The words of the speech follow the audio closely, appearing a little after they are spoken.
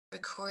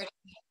Recording.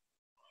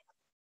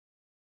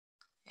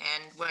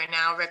 And we're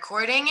now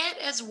recording it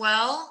as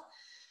well.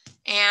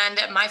 And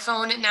my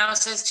phone now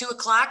says 2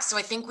 o'clock, so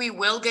I think we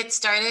will get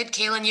started.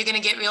 Kaylin, you're going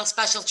to get real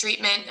special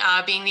treatment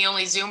being the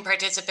only Zoom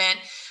participant.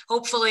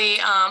 Hopefully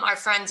our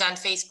friends on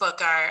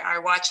Facebook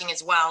are watching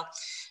as well.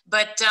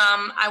 But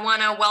I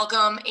want to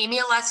welcome Amy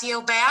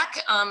Alessio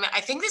back.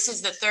 I think this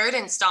is the third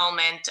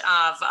installment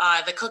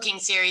of the cooking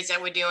series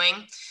that we're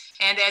doing.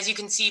 And as you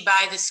can see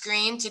by the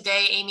screen,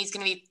 today Amy's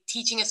going to be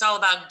teaching us all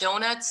about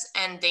donuts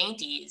and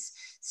dainties.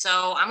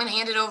 So I'm going to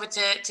hand it over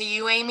to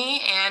you,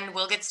 Amy, and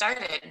we'll get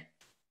started.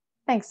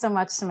 Thanks so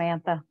much,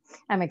 Samantha.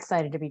 I'm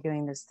excited to be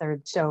doing this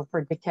third show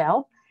for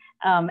DeKalb.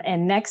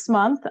 And next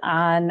month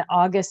on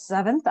August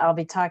 7th, I'll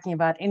be talking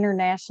about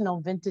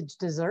international vintage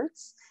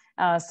desserts.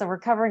 So we're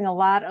covering a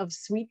lot of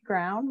sweet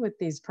ground with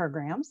these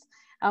programs.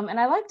 And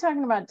I like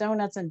talking about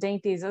donuts and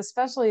dainties,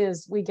 especially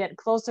as we get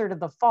closer to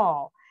the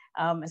fall.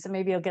 So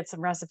maybe you'll get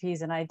some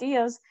recipes and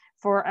ideas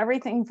for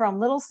everything from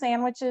little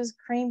sandwiches,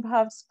 cream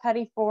puffs,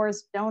 petit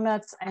fours,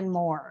 donuts, and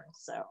more.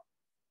 So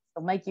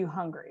it'll make you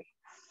hungry.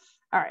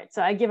 All right,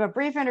 so I give a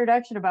brief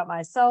introduction about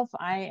myself.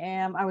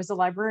 I was a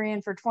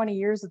librarian for 20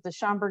 years at the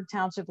Schaumburg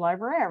Township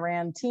Library. I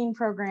ran teen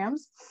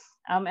programs,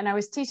 and I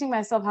was teaching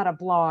myself how to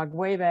blog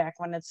way back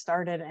when it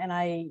started, and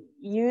I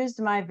used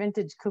my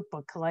vintage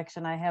cookbook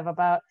collection. I have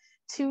about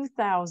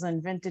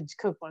 2,000 vintage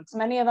cookbooks.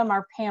 Many of them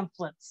are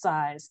pamphlet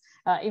size,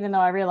 even though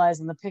I realize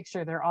in the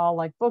picture they're all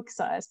like book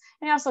size.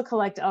 And I also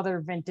collect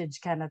other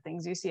vintage kind of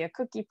things. You see a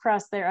cookie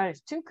press there,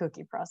 there's 2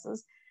 cookie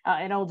presses,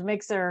 an old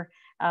mixer.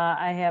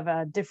 I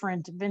have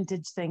different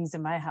vintage things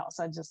in my house.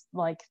 I just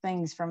like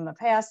things from the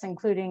past,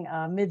 including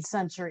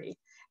mid-century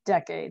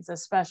decades,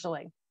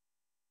 especially.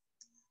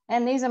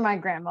 And these are my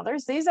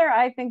grandmothers. These are,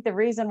 I think, the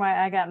reason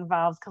why I got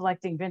involved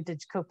collecting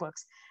vintage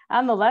cookbooks.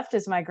 On the left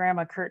is my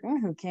grandma Curtin,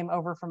 who came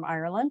over from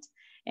Ireland,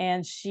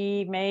 and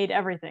she made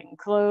everything,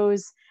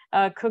 clothes,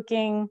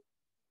 cooking,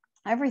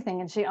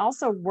 everything. And she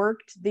also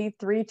worked the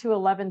 3 to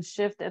 11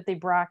 shift at the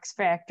Brock's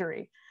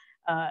factory.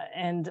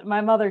 And my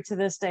mother to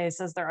this day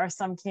says there are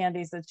some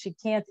candies that she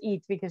can't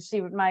eat because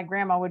my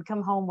grandma would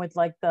come home with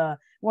like the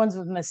ones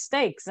with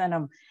mistakes in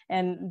them.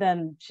 And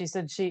then she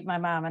said my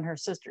mom and her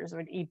sisters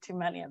would eat too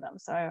many of them.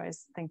 So I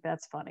always think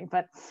that's funny,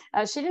 but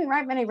she didn't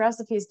write many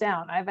recipes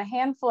down. I have a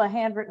handful of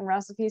handwritten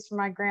recipes from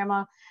my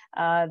grandma.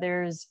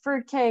 There's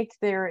fruitcake,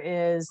 there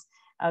is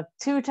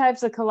 2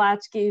 types of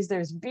kolaczkis,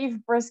 there's beef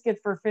brisket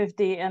for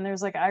 50, and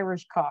there's like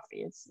Irish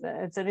coffee.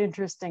 It's an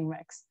interesting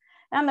mix.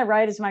 On the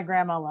right is my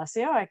grandma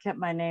Alessio. I kept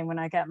my name when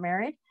I got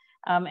married.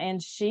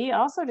 And she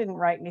also didn't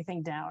write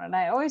anything down. And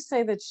I always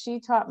say that she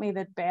taught me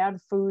that bad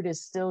food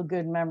is still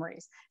good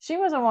memories. She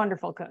was a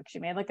wonderful cook. She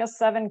made like a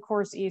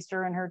 7-course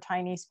Easter in her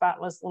tiny,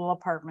 spotless little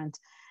apartment.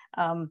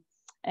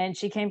 And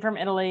she came from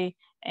Italy,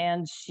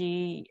 and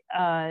she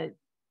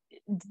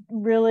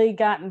really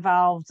got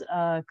involved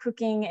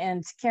cooking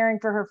and caring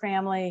for her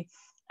family.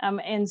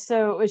 And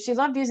so she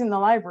loved using the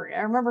library.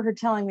 I remember her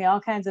telling me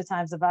all kinds of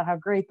times about how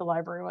great the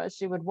library was.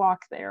 She would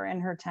walk there in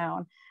her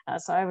town.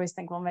 So I always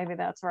think, well, maybe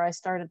that's where I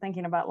started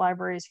thinking about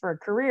libraries for a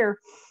career.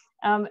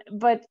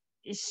 But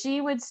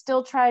she would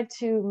still try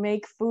to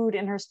make food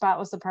in her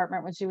spotless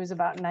apartment when she was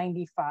about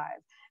 95.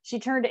 She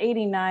turned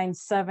 89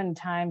 7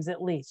 times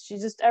at least.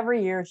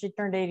 Every year she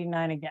turned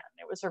 89 again.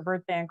 It was her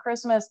birthday and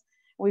Christmas.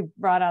 We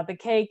brought out the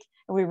cake.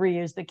 We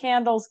reused the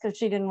candles because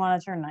she didn't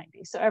want to turn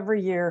 90. So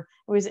every year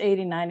it was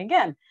 89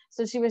 again.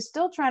 So she was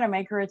still trying to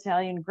make her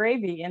Italian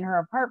gravy in her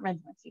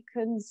apartment, but she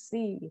couldn't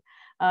see.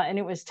 And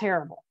it was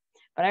terrible.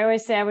 But I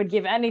always say I would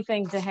give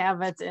anything to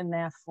have it in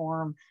that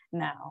form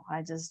now.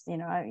 I just,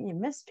 you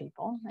miss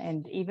people.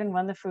 And even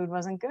when the food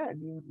wasn't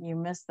good, you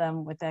miss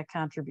them with that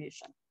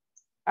contribution.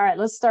 All right,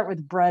 let's start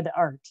with bread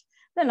art.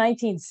 In the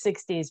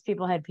 1960s,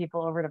 people had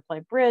people over to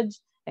play bridge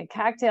at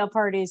cocktail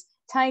parties.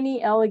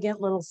 Tiny, elegant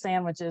little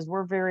sandwiches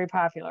were very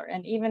popular.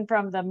 And even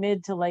from the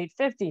mid to late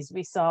 50s,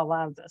 we saw a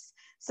lot of this.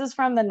 This is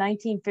from the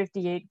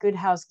 1958 Good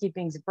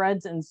Housekeeping's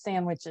Breads and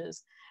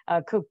Sandwiches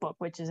cookbook,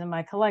 which is in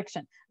my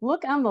collection.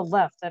 Look on the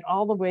left at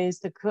all the ways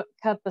to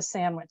cut the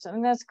sandwich. I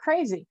mean, that's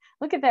crazy.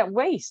 Look at that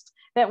waist.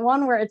 That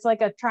one where it's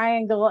like a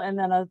triangle and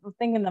then a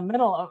thing in the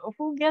middle.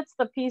 Who gets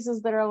the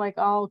pieces that are like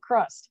all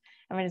crust?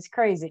 I mean, it's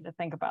crazy to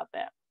think about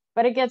that.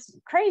 But it gets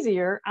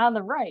crazier on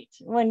the right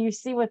when you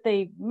see what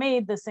they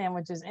made the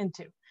sandwiches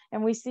into.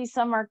 And we see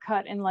some are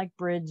cut in like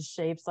bridge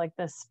shapes, like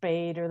the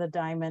spade or the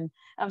diamond.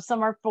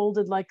 Some are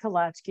folded like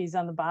kolaczkis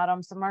on the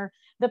bottom.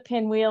 The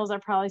pinwheels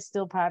are probably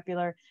still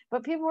popular.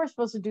 But people were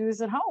supposed to do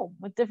this at home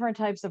with different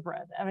types of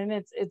bread. I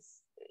mean,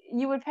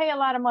 you would pay a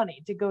lot of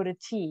money to go to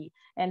tea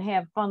and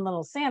have fun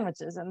little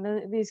sandwiches.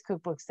 And these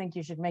cookbooks think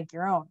you should make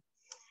your own.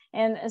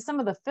 And some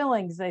of the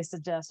fillings they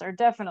suggest are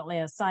definitely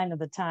a sign of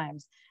the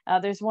times.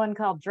 There's one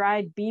called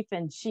dried beef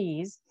and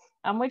cheese,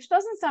 which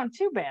doesn't sound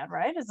too bad,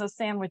 right? It's a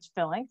sandwich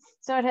filling.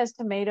 So it has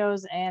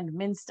tomatoes and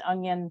minced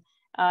onion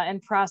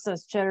and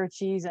processed cheddar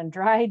cheese and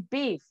dried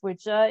beef,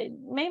 which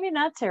maybe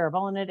not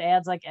terrible. And it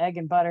adds like egg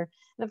and butter.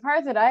 The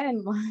part that I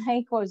didn't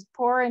like was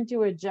pour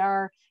into a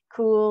jar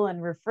cool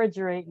and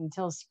refrigerate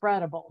until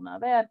spreadable. Now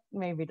that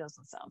maybe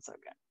doesn't sound so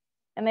good.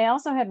 And they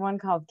also had one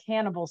called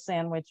Cannibal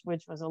Sandwich,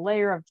 which was a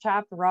layer of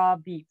chopped raw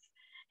beef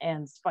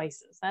and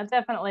spices. That's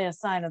definitely a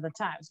sign of the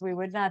times. We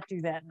would not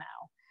do that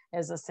now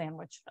as a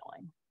sandwich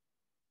filling.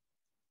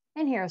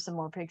 And here are some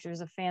more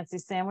pictures of fancy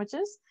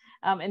sandwiches.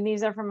 And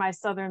these are from my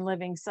Southern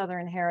Living,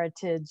 Southern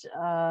Heritage.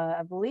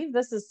 I believe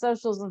this is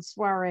Socials and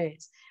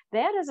Soirees.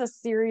 That is a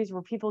series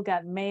where people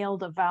got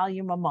mailed a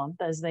volume a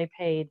month as they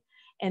paid.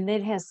 And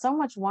it has so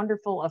much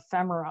wonderful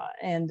ephemera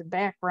and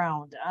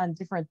background on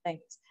different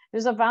things.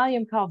 There's a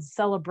volume called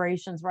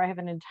Celebrations where I have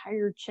an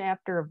entire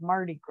chapter of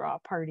Mardi Gras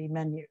party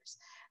menus,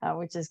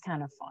 which is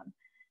kind of fun.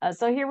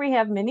 So here we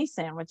have mini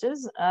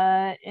sandwiches,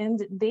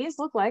 and these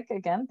look like,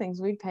 again, things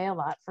we'd pay a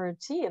lot for a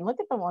tea. And look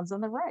at the ones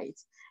on the right.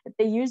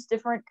 They use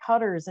different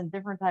cutters and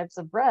different types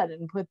of bread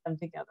and put them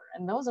together.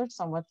 And those are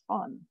so much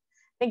fun.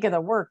 Think of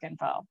the work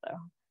involved, though,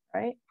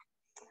 right?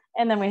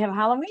 And then we have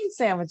Halloween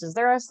sandwiches.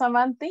 There are some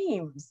on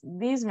themes.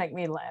 These make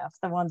me laugh,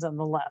 the ones on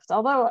the left.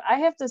 Although I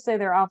have to say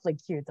they're awfully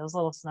cute, those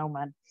little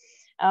snowmen.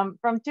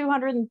 From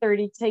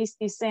 230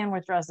 Tasty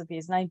Sandwich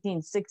Recipes,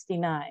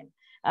 1969.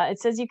 It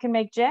says you can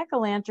make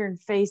jack-o'-lantern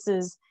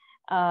faces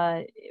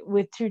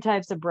with 2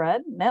 types of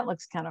bread. That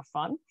looks kind of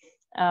fun.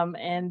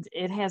 And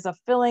it has a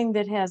filling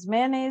that has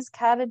mayonnaise,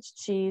 cottage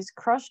cheese,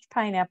 crushed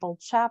pineapple,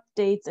 chopped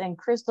dates, and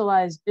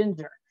crystallized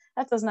ginger.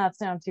 That does not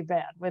sound too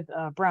bad with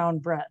brown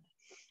bread.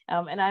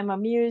 And I'm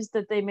amused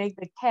that they make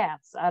the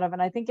cats out of,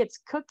 and I think it's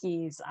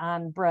cookies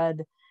on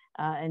bread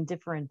in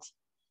different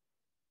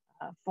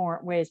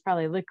ways,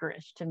 probably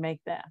licorice to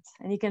make that.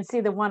 And you can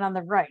see the one on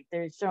the right,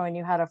 they're showing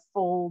you how to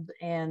fold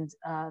and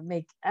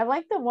make. I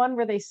like the one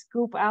where they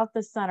scoop out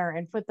the center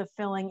and put the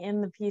filling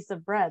in the piece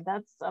of bread.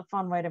 That's a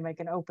fun way to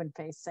make an open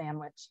faced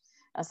sandwich.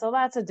 So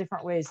lots of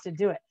different ways to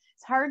do it.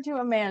 It's hard to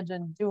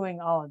imagine doing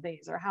all of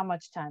these or how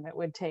much time it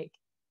would take.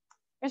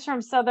 It's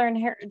from Southern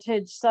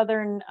Heritage,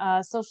 Southern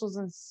Socials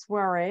and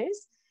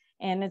Soirees.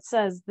 And it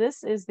says,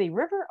 this is the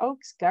River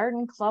Oaks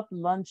Garden Club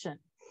Luncheon.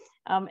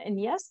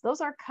 And yes, those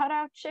are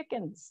cutout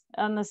chickens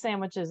on the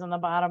sandwiches on the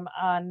bottom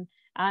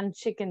on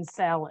chicken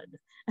salad.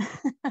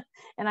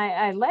 And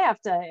I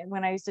laughed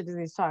when I used to do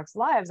these talks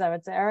live. I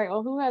would say, all right,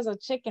 well, who has a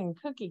chicken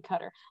cookie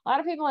cutter? A lot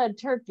of people had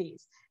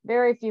turkeys.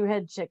 Very few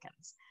had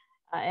chickens.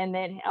 And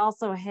it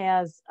also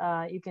has,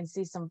 you can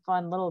see some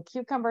fun little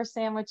cucumber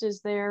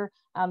sandwiches there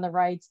on the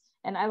right.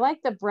 And I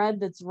like the bread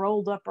that's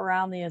rolled up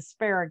around the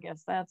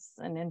asparagus. That's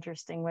an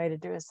interesting way to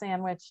do a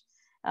sandwich.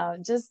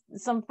 Just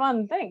some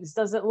fun things.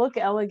 Does it look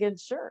elegant?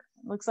 Sure.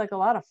 It looks like a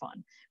lot of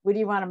fun. Would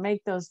you want to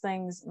make those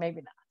things?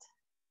 Maybe not.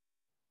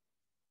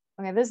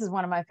 Okay, this is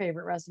one of my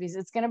favorite recipes.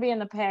 It's going to be in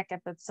the packet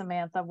that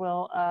Samantha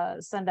will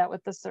send out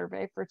with the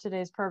survey for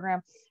today's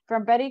program.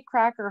 From Betty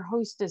Crocker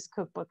Hostess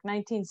Cookbook,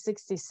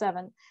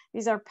 1967.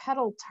 These are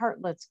petal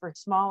tartlets for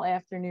small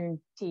afternoon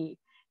tea.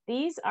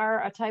 These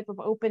are a type of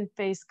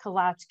open-faced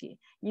kolachki.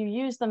 You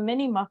use the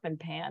mini muffin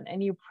pan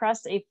and you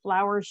press a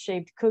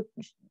flower-shaped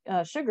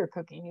sugar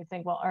cookie. And you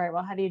think, well, all right,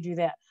 well, how do you do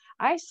that?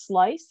 I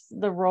slice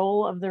the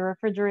roll of the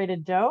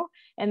refrigerated dough,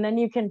 and then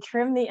you can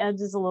trim the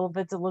edges a little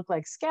bit to look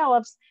like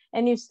scallops,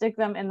 and you stick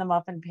them in the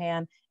muffin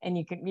pan, and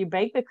you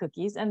bake the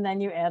cookies, and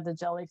then you add the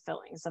jelly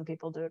filling. Some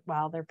people do it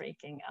while they're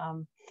baking.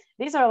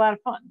 These are a lot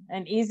of fun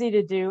and easy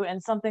to do,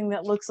 and something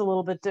that looks a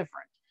little bit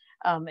different.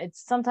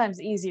 It's sometimes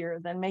easier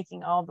than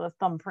making all the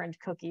thumbprint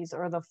cookies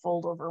or the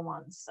fold over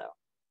ones. So,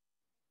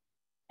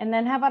 and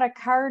then how about a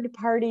card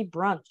party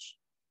brunch?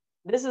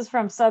 This is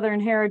from Southern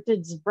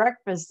Heritage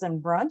Breakfast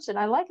and Brunch, and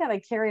I like how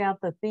they carry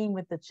out the theme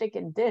with the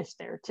chicken dish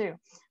there too.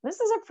 This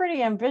is a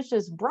pretty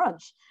ambitious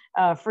brunch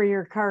for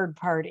your card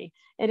party.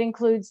 It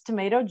includes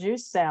tomato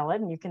juice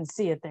salad, and you can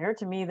see it there.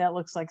 To me, that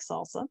looks like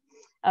salsa.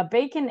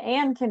 Bacon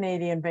and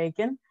Canadian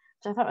bacon,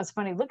 which I thought was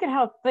funny. Look at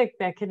how thick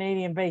that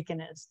Canadian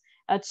bacon is.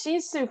 A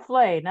cheese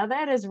souffle. Now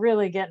that is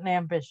really getting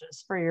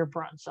ambitious for your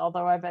brunch,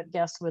 although I bet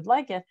guests would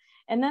like it.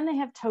 And then they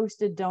have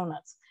toasted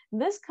donuts.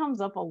 This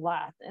comes up a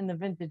lot in the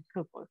vintage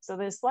cookbook. So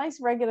they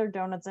slice regular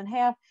donuts in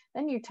half,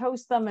 then you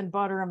toast them and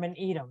butter them and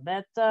eat them.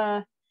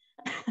 That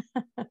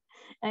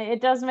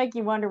it does make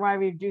you wonder why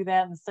we do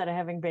that instead of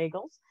having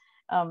bagels.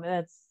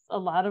 That's a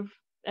lot of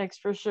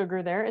extra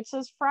sugar there. It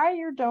says fry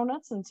your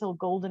donuts until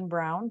golden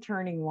brown,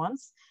 turning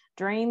once.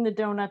 Drain the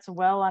donuts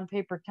well on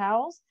paper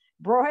towels.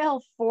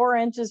 Broil 4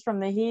 inches from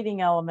the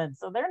heating element.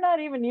 So they're not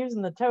even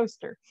using the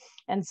toaster.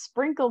 And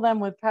sprinkle them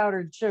with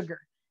powdered sugar.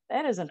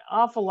 That is an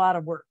awful lot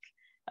of work.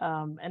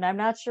 And I'm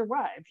not sure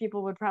why.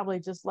 People would probably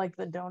just like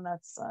the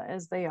donuts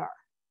as they are.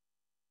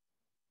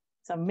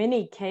 So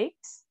mini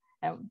cakes,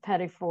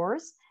 petit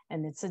fours,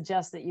 and it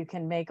suggests that you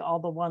can make all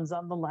the ones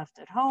on the left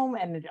at home,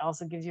 and it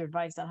also gives you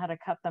advice on how to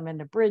cut them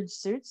into bridge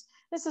suits.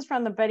 This is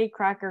from the Betty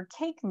Crocker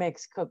Cake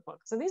Mix Cookbook.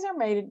 So these are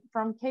made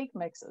from cake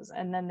mixes,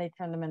 and then they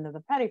turn them into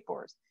the petit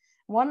fours.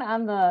 One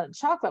on the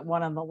chocolate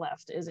one on the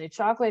left is a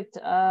chocolate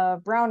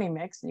brownie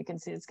mix. You can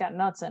see it's got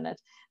nuts in it.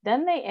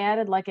 Then they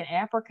added like an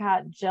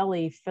apricot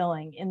jelly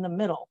filling in the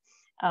middle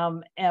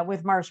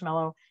with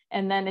marshmallow.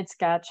 And then it's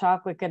got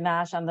chocolate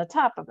ganache on the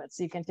top of it.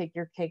 So you can take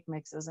your cake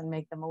mixes and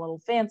make them a little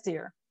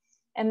fancier.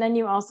 And then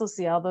you also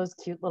see all those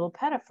cute little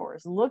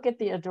pedophores. Look at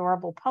the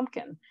adorable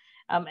pumpkin.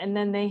 And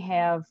then they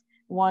have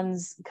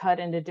ones cut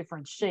into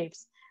different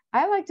shapes.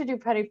 I like to do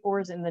petit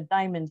fours in the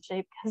diamond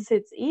shape because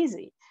it's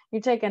easy. You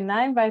take a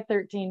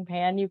 9x13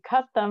 pan, you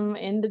cut them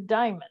into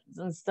diamonds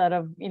instead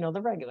of,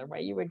 the regular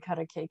way you would cut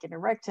a cake into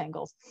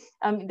rectangles.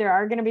 There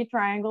are going to be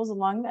triangles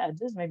along the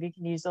edges. Maybe you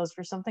can use those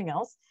for something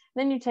else.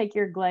 Then you take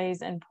your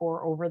glaze and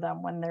pour over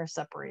them when they're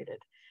separated.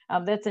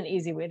 That's an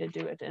easy way to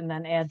do it, and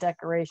then add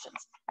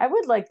decorations. I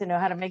would like to know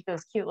how to make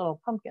those cute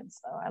little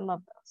pumpkins, though. I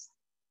love those.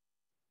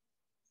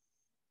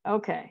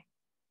 Okay.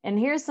 And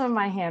here's some of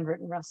my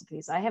handwritten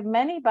recipes. I have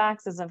many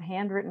boxes of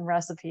handwritten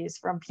recipes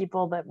from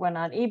people that went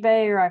on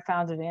eBay or I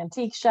found at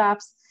antique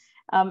shops.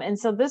 And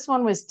so this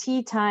one was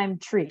tea time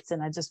treats,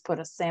 and I just put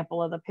a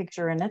sample of the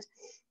picture in it.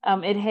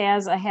 It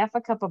has a half a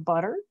cup of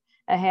butter,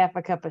 a half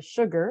a cup of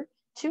sugar,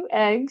 2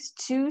 eggs,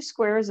 2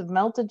 squares of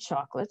melted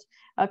chocolate,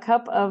 a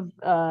cup of,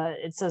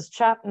 it says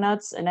chopped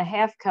nuts, and a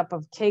half cup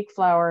of cake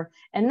flour.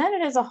 And then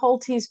it has a whole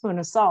teaspoon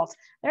of salt.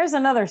 There's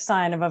another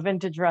sign of a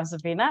vintage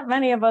recipe. Not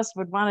many of us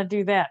would want to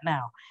do that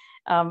now.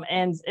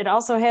 And it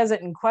also has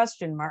it in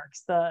question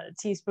marks, the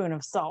teaspoon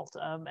of salt.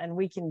 And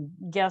we can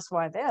guess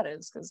why that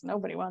is because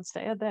nobody wants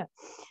to add that.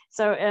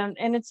 So,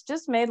 and it's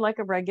just made like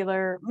a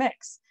regular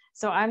mix.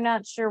 So I'm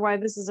not sure why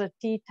this is a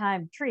tea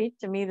time treat.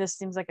 To me, this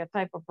seems like a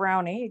type of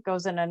brownie. It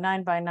goes in a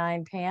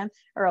 9x9 pan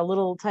or a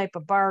little type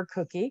of bar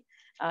cookie.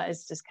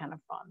 It's just kind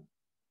of fun.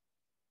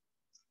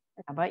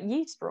 How about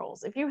yeast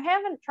rolls? If you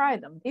haven't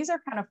tried them, these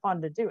are kind of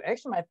fun to do.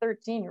 Actually, my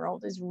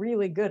 13-year-old is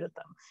really good at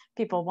them.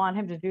 People want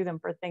him to do them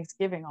for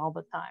Thanksgiving all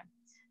the time.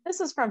 This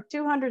is from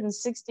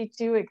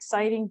 262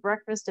 exciting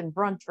breakfast and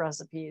brunch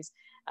recipes.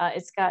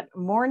 It's got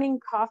morning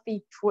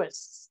coffee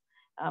twists.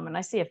 And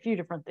I see a few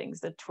different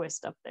things that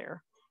twist up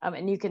there.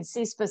 And you can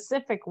see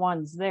specific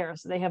ones there.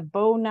 So they have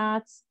bow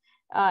knots.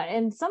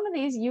 And some of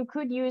these you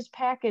could use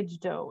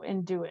packaged dough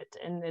and do it.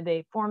 And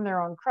they form their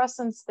own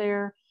crescents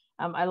there.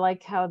 I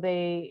like how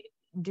they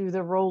do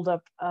the rolled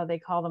up, they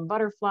call them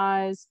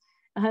butterflies.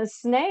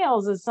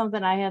 Snails is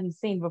something I hadn't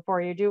seen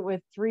before. You do it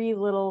with 3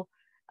 little,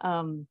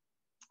 well,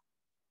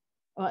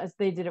 as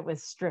they did it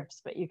with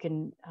strips, but you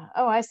can,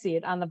 oh, I see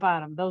it on the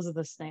bottom. Those are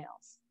the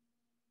snails.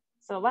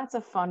 So lots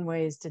of fun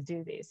ways to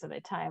do these. So they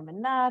tie them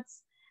in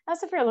knots.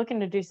 That's if you're looking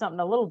to do something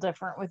a little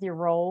different with your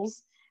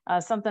rolls,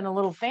 something a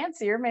little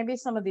fancier, maybe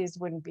some of these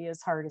wouldn't be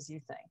as hard as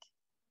you think.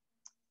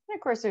 And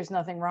of course, there's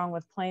nothing wrong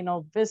with plain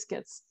old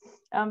biscuits.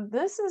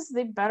 This is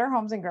the Better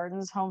Homes and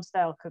Gardens home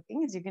style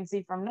cooking, as you can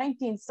see from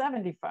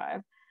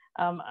 1975.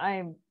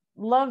 I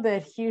love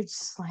that huge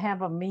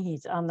slab of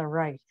meat on the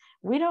right.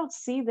 We don't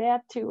see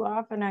that too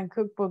often on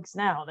cookbooks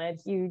now,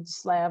 that huge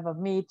slab of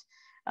meat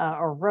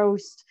or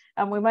roast.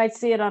 We might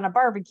see it on a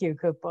barbecue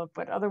cookbook,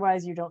 but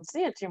otherwise you don't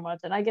see it too much.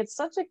 And I get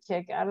such a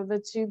kick out of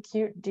the 2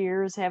 cute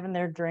deers having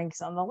their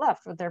drinks on the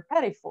left with their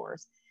petit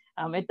fours.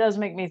 It does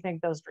make me think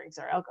those drinks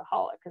are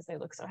alcoholic because they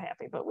look so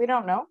happy, but we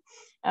don't know.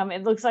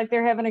 It looks like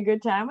they're having a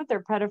good time with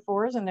their petit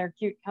fours and their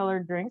cute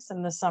colored drinks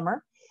in the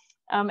summer.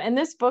 And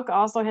this book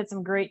also had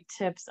some great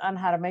tips on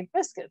how to make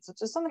biscuits,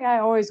 which is something I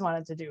always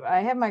wanted to do. I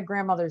had my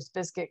grandmother's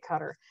biscuit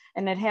cutter,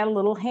 and it had a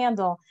little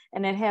handle,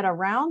 and it had a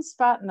round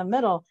spot in the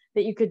middle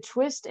that you could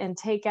twist and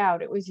take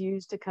out. It was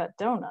used to cut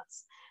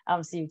donuts.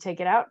 So you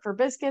take it out for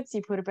biscuits,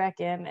 you put it back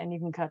in, and you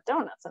can cut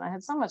donuts. And I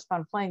had so much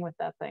fun playing with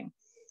that thing.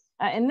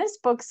 And this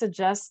book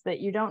suggests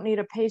that you don't need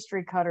a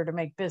pastry cutter to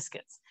make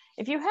biscuits.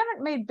 If you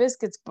haven't made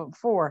biscuits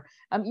before,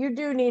 you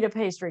do need a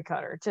pastry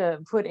cutter to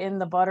put in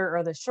the butter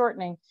or the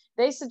shortening.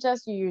 They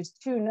suggest you use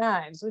 2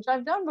 knives, which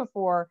I've done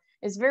before.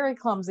 It's very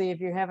clumsy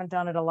if you haven't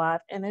done it a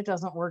lot, and it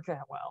doesn't work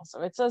that well. So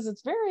it says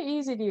it's very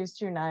easy to use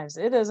 2 knives.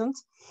 It isn't.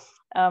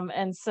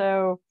 And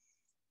so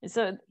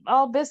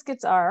all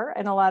biscuits are,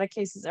 in a lot of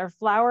cases, are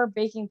flour,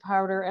 baking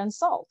powder, and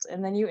salt.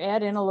 And then you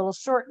add in a little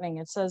shortening.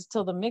 It says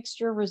till the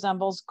mixture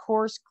resembles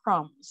coarse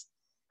crumbs.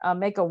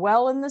 Make a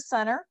well in the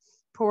center,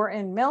 pour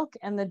in milk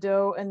and the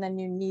dough, and then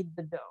you knead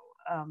the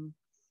dough.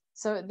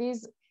 So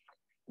these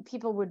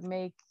people would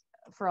make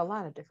for a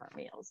lot of different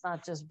meals,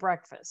 not just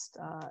breakfast.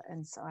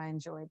 And so I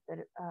enjoyed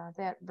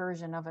that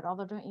version of it,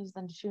 although don't use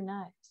them 2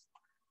 knives.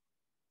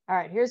 All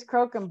right, here's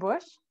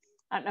Croquembouche.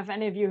 I don't know if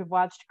any of you have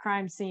watched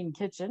Crime Scene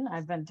Kitchen.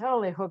 I've been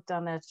totally hooked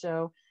on that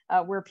show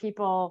where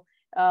people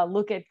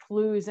look at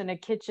clues in a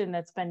kitchen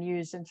that's been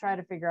used and try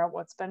to figure out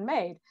what's been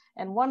made.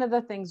 And one of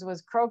the things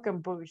was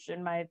croquembouche.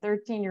 And my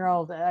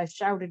 13-year-old, I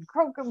shouted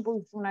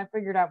croquembouche when I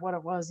figured out what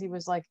it was. He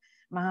was like,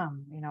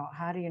 Mom,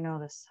 how do you know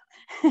this?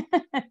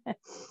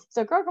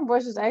 So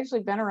croquembouche has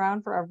actually been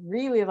around for a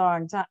really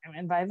long time.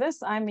 And by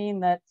this, I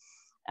mean that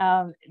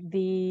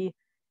the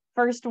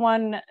first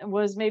one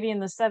was maybe in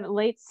the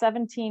late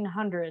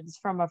 1700s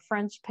from a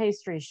French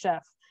pastry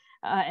chef,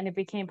 and it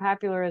became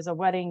popular as a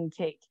wedding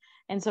cake.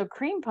 And so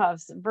cream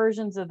puffs,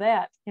 versions of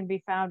that can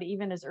be found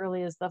even as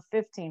early as the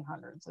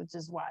 1500s, which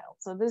is wild.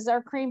 So these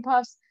are cream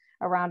puffs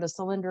around a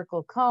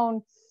cylindrical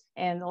cone,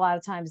 and a lot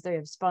of times they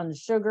have spun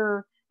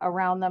sugar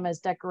around them as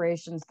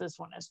decorations. This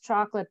one is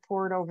chocolate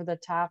poured over the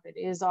top. It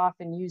is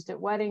often used at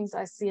weddings.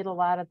 I see it a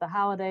lot at the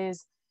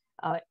holidays.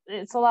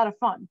 It's a lot of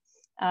fun.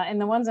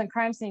 And the ones on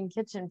Crime Scene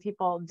Kitchen,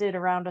 people did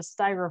around a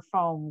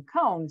styrofoam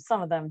cone.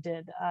 Some of them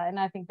did. And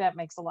I think that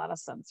makes a lot of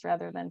sense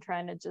rather than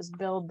trying to just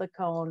build the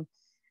cone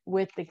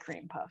with the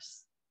cream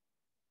puffs.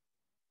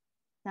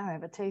 Now I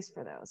have a taste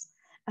for those.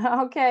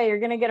 Okay, you're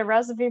gonna get a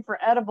recipe for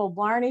edible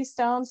Blarney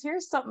Stones.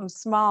 Here's something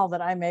small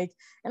that I make,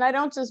 and I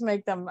don't just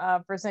make them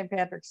for St.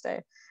 Patrick's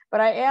Day, but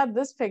I add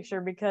this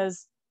picture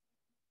because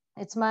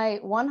it's my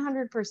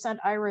 100%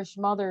 Irish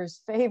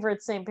mother's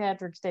favorite St.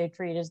 Patrick's Day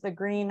treat is the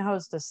green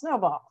Hostess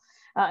snowball.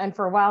 And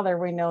for a while there,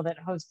 we know that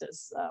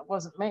Hostess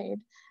wasn't made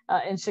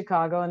in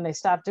Chicago, and they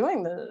stopped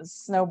doing the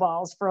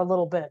snowballs for a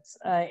little bit.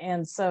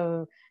 And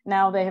so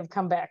now they have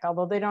come back,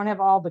 although they don't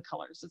have all the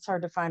colors. It's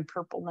hard to find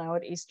purple now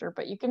at Easter,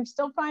 but you can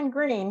still find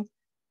green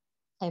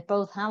at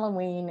both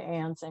Halloween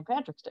and St.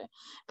 Patrick's Day.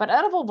 But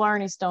edible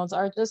Blarney Stones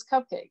are just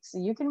cupcakes. So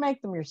you can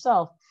make them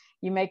yourself.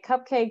 You make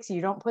cupcakes, you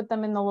don't put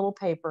them in the little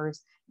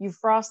papers. You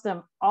frost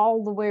them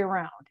all the way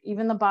around,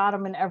 even the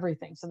bottom and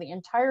everything. So the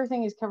entire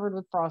thing is covered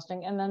with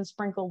frosting and then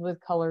sprinkled with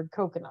colored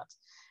coconuts.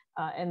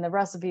 And the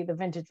recipe, the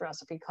vintage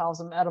recipe, calls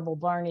them edible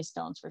Blarney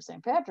Stones for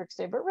St. Patrick's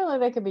Day, but really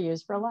they could be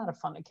used for a lot of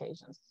fun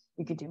occasions.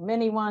 You could do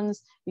mini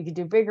ones, you could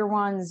do bigger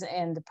ones,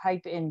 and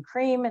pipe in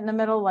cream in the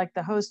middle like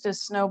the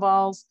Hostess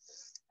snowballs.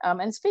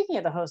 And speaking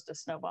of the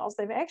Hostess snowballs,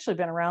 they've actually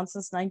been around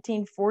since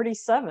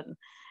 1947.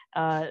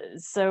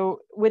 So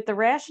with the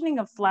rationing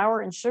of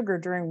flour and sugar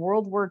during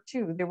World War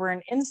II, they were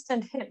an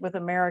instant hit with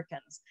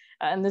Americans.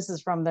 And this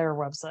is from their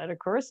website, of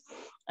course.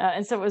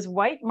 And so it was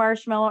white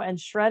marshmallow and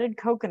shredded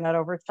coconut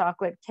over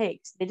chocolate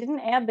cakes. They didn't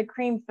add the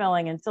cream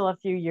filling until a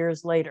few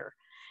years later.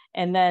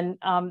 And then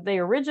they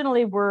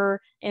originally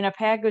were in a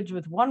package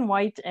with one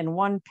white and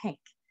one pink.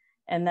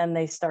 And then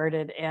they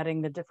started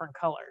adding the different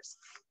colors.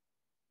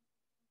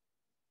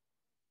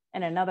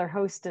 And another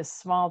Hostess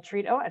small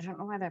treat. Oh, I don't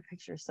know why that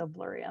picture is so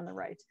blurry on the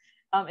right.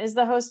 Is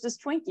the Hostess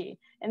Twinkie.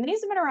 And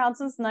these have been around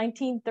since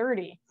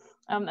 1930.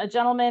 A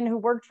gentleman who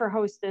worked for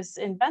Hostess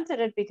invented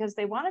it because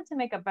they wanted to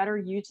make a better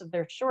use of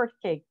their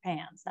shortcake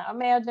pans. Now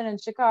imagine in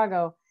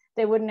Chicago,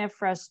 they wouldn't have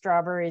fresh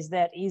strawberries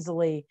that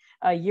easily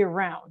year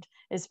round,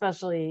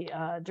 especially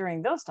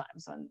during those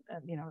times when,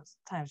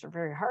 times were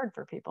very hard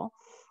for people.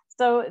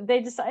 So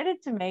they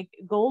decided to make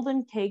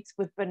golden cakes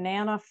with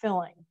banana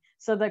filling.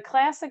 So the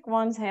classic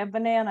ones have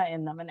banana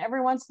in them, and every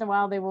once in a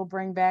while they will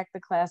bring back the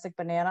classic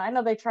banana. I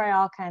know they try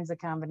all kinds of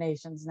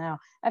combinations now.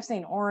 I've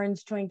seen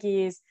orange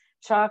Twinkies,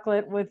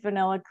 chocolate with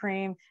vanilla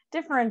cream,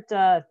 different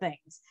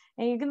things.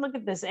 And you can look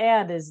at this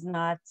ad is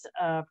not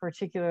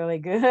particularly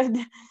good.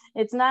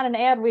 It's not an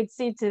ad we'd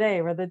see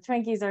today where the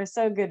Twinkies are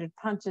so good it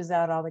punches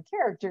out all the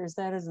characters.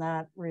 That is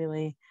not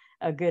really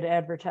a good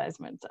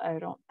advertisement, I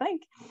don't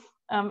think.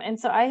 And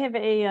so I have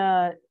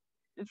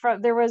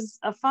there was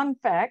a fun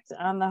fact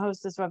on the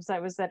Hostess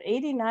website was that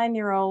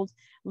 89-year-old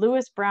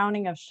Louis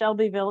Browning of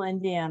Shelbyville,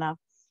 Indiana,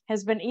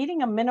 has been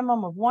eating a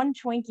minimum of one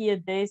Twinkie a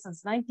day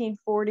since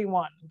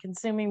 1941,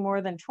 consuming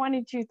more than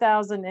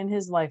 22,000 in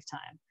his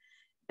lifetime.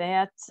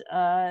 That's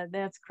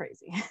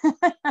crazy.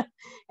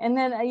 And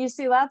then you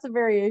see lots of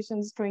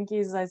variations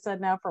Twinkies, as I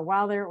said. Now for a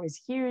while there, it was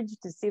huge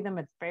to see them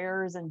at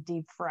fairs and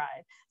deep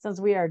fried.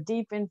 Since we are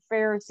deep in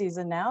fair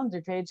season now,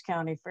 DuPage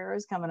County Fair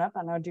is coming up.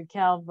 I know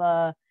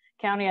DeKalb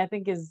County, I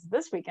think, is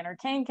this weekend, or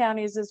Kane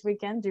County is this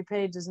weekend.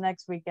 DuPage is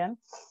next weekend.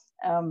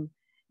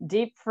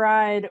 Deep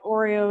fried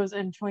Oreos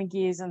and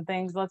Twinkies and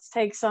things. Let's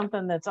take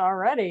something that's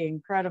already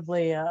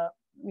incredibly,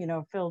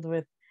 filled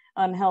with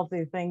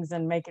unhealthy things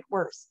and make it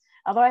worse.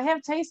 Although I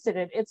have tasted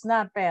it, it's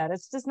not bad.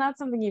 It's just not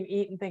something you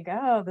eat and think,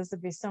 oh, this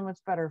would be so much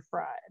better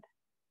fried.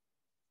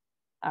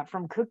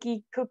 From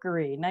Cookie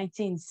Cookery,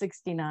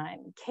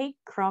 1969, cake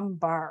crumb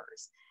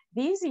bars.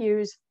 These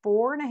use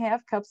 4.5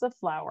 cups of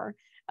flour,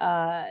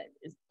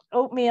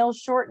 oatmeal,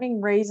 shortening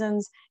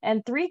raisins,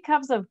 and 3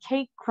 cups of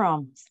cake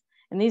crumbs.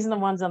 And these are the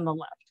ones on the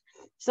left.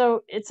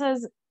 So it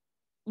says,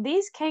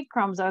 these cake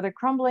crumbs are the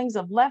crumblings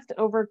of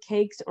leftover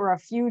cakes or a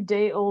few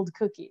day-old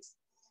cookies.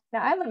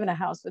 Now, I live in a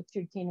house with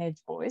 2 teenage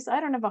boys. I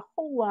don't have a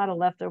whole lot of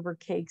leftover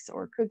cakes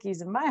or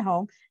cookies in my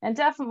home, and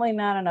definitely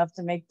not enough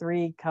to make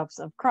 3 cups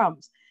of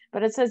crumbs.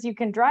 But it says you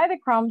can dry the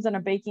crumbs in a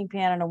baking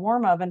pan in a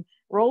warm oven,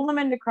 roll them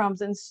into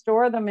crumbs, and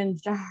store them in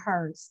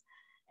jars.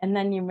 And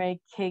then you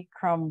make cake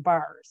crumb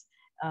bars.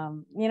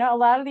 A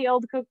lot of the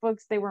old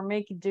cookbooks, they were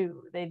make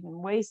do. They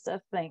didn't waste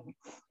a thing.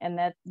 And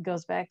that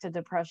goes back to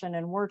Depression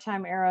and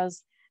wartime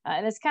eras.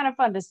 And it's kind of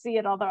fun to see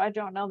it, although I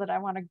don't know that I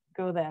want to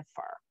go that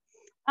far.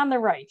 On the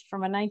right,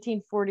 from a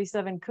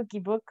 1947 cookie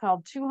book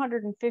called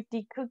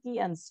 250 Cookie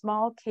and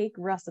Small Cake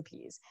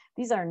Recipes.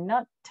 These are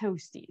nut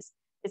toasties.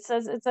 It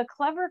says it's a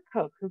clever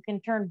cook who can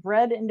turn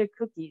bread into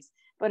cookies,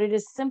 but it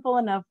is simple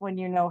enough when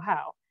you know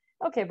how.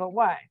 Okay, but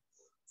why?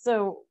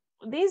 So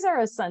these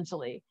are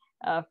essentially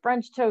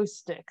French toast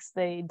sticks.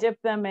 They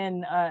dip them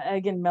in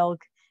egg and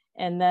milk,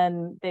 and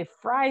then they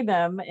fry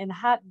them in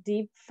hot,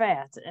 deep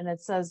fat. And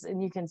it says,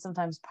 and you can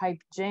sometimes pipe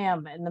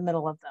jam in the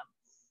middle of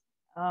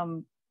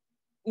them.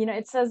 You know,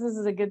 it says this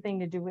is a good thing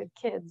to do with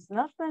kids.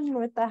 Nothing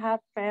with the hot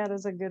fat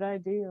is a good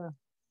idea.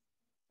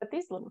 But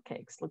these little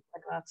cakes look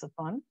like lots of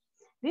fun.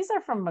 These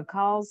are from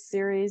McCall's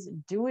series,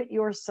 Do It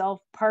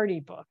Yourself Party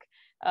Book.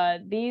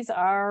 These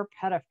are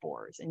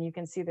pedophores, and you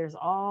can see there's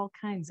all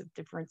kinds of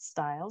different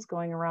styles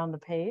going around the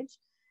page.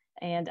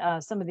 And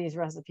some of these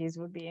recipes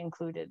would be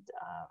included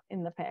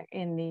in the pack,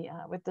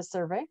 with the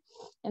survey.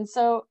 And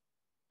so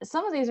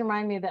some of these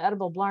remind me of the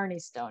edible Blarney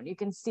Stone. You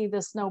can see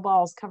the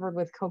snowballs covered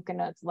with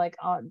coconuts, like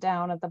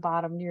down at the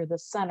bottom near the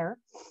center.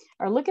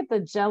 Or look at the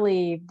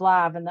jelly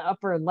blob in the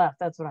upper left.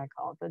 That's what I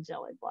call it, the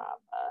jelly blob,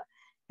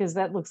 because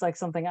that looks like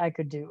something I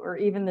could do. Or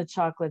even the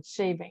chocolate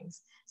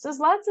shavings. So there's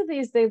lots of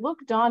these. They look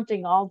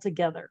daunting all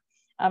together.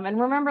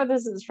 And remember,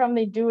 this is from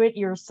the Do It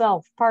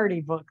Yourself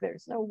Party Book.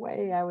 There's no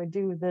way I would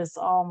do this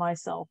all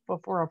myself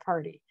before a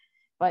party.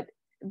 But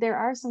there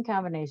are some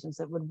combinations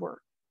that would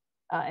work.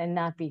 And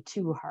not be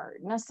too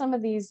hard. Now, some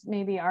of these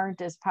maybe aren't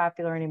as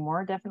popular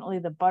anymore. Definitely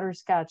the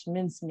butterscotch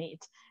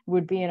mincemeat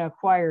would be an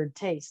acquired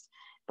taste.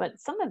 But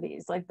some of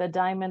these, like the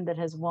diamond that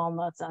has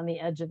walnuts on the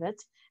edge of it,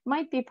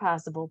 might be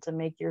possible to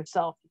make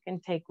yourself. You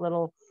can take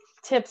little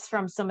tips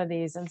from some of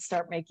these and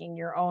start making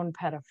your own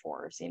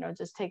pedophores. You know,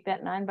 just take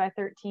that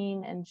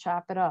 9x13 and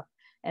chop it up,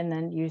 and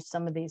then use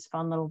some of these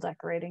fun little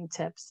decorating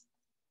tips.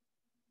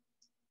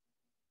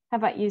 How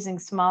about using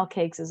small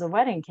cakes as a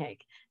wedding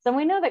cake? So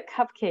we know that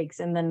cupcakes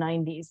in the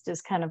 90s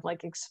just kind of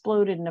like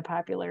exploded into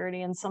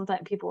popularity, and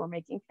sometimes people were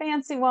making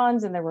fancy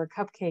ones, and there were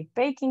cupcake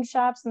baking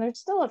shops, and there's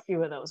still a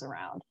few of those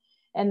around.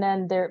 And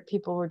then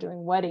people were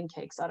doing wedding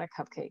cakes out of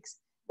cupcakes.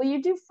 Well,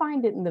 you do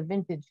find it in the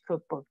vintage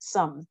cookbook,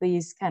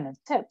 these kind of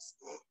tips.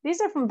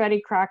 These are from Betty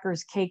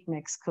Crocker's cake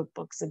mix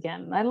cookbooks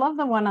again. I love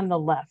the one on the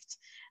left.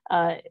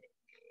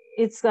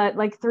 It's got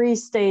like 3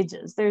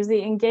 stages. There's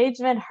the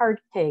engagement heart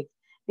cake,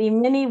 the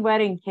mini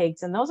wedding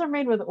cakes, and those are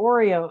made with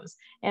Oreos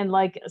and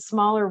like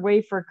smaller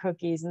wafer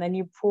cookies, and then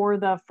you pour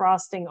the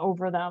frosting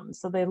over them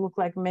so they look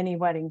like mini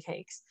wedding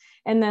cakes.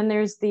 And then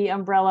there's the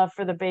umbrella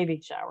for the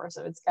baby shower,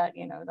 so it's got,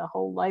 you know, the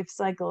whole life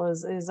cycle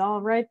is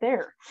all right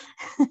there.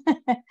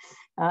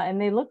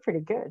 And they look pretty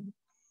good.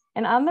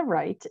 And on the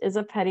right is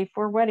a petit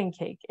four wedding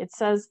cake. It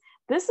says,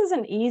 this is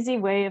an easy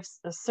way of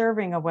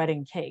serving a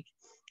wedding cake.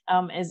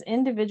 As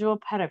individual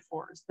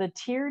pedophores. The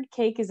tiered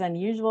cake is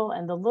unusual,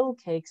 and the little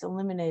cakes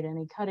eliminate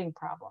any cutting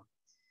problem.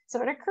 So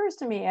it occurs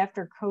to me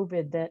after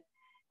COVID that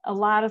a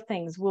lot of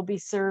things will be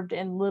served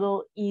in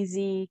little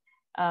easy,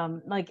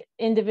 like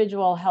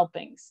individual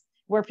helpings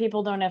where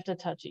people don't have to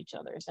touch each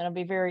other. So it'll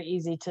be very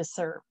easy to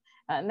serve.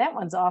 And that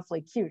one's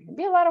awfully cute. It'd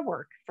be a lot of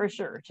work for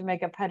sure to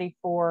make a petit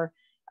four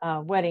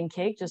wedding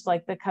cake, just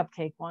like the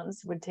cupcake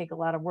ones would take a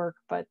lot of work,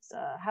 but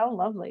how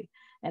lovely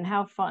and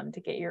how fun to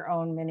get your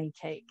own mini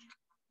cake.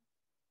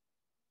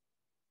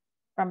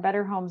 From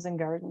Better Homes and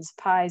Gardens,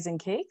 Pies and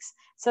Cakes.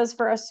 It says,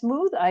 for a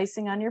smooth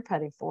icing on your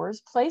petit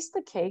fours, place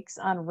the cakes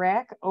on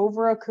rack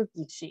over a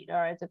cookie sheet. All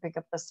right, to pick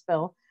up the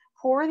spill.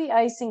 Pour the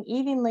icing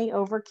evenly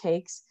over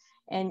cakes,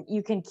 and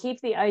you can keep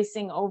the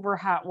icing over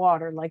hot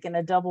water, like in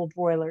a double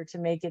boiler, to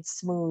make it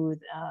smooth.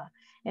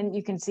 And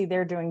you can see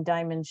they're doing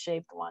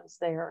diamond-shaped ones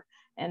there,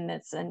 and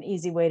it's an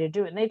easy way to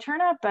do it. And they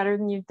turn out better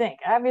than you'd think.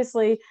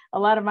 Obviously, a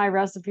lot of my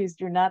recipes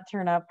do not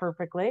turn out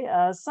perfectly.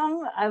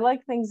 Some, I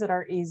like things that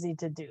are easy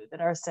to do,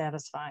 that are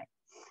satisfying.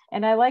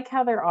 And I like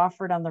how they're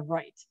offered on the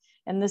right.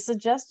 And the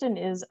suggestion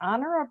is,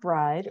 honor a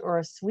bride or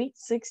a sweet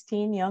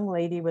 16 young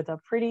lady with a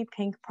pretty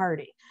pink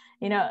party.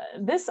 You know,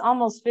 this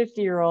almost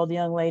 50-year-old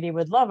young lady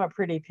would love a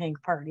pretty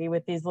pink party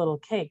with these little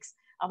cakes.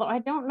 Although I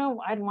don't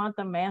know, I'd want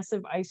the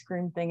massive ice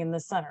cream thing in the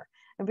center.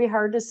 It'd be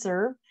hard to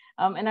serve.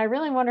 And I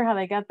really wonder how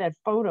they got that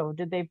photo.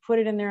 Did they put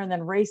it in there and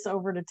then race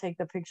over to take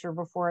the picture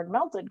before it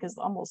melted? Because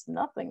almost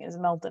nothing is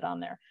melted on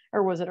there.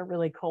 Or was it a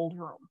really cold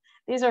room?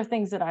 These are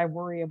things that I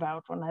worry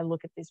about when I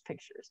look at these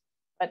pictures.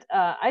 But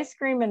ice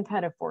cream and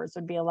pedophores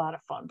would be a lot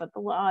of fun. But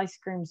the ice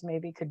creams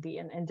maybe could be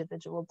in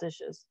individual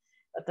dishes.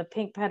 But the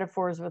pink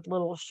pedophores with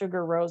little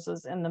sugar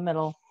roses in the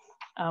middle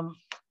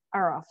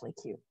are awfully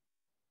cute.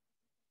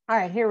 All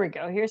right, here we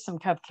go. Here's some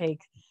cupcake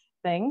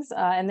things.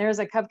 And there's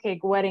a cupcake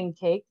wedding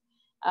cake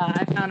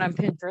I found on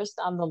Pinterest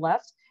on the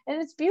left.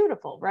 And it's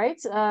beautiful,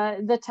 right?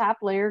 The top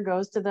layer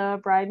goes to the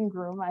bride and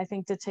groom, I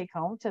think, to take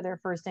home to their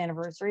first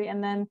anniversary.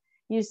 And then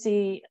you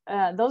see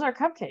those are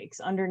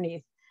cupcakes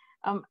underneath.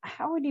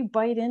 How would you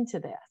bite into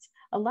that?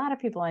 A lot of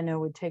people I know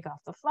would take off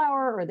the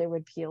flour, or they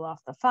would peel off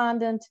the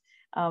fondant.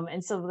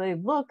 And so they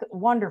look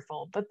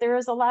wonderful, but there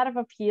is a lot of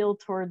appeal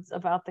towards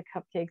about the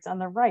cupcakes on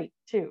the right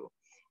too.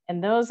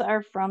 And those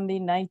are from the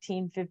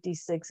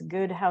 1956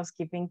 Good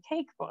Housekeeping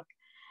Cake Book.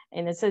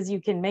 And it says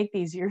you can make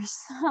these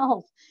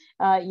yourself.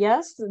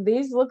 Yes,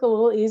 these look a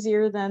little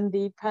easier than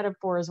the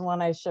pedophores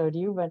one I showed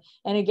you.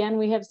 And again,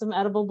 we have some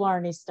edible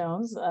Blarney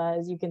stones.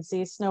 As you can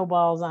see,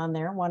 snowballs on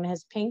there. One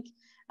has pink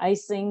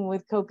icing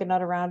with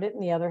coconut around it,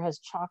 and the other has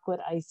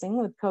chocolate icing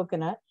with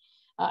coconut.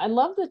 I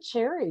love the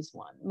cherries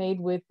one made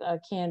with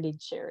candied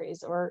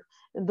cherries, or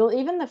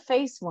even the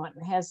face one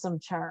has some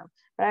charm.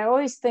 But I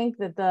always think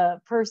that the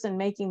person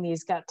making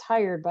these got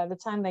tired by the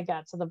time they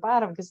got to the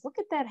bottom, because look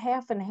at that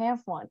half and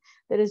half one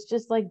that is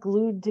just like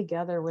glued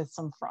together with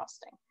some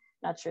frosting.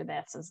 Not sure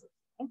that's as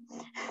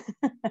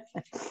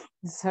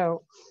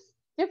so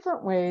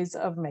different ways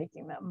of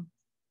making them.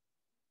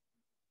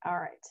 All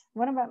right,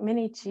 what about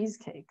mini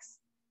cheesecakes?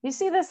 You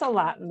see this a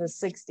lot in the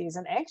 60s,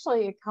 and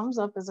actually it comes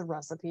up as a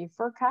recipe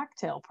for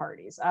cocktail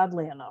parties,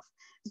 oddly enough.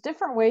 There's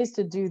different ways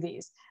to do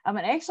these. And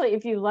actually,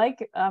 if you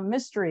like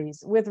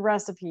mysteries with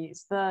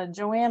recipes, the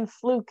Joanne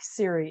Fluke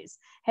series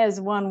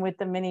has one with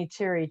the mini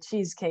cherry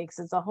cheesecakes.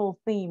 It's a whole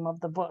theme of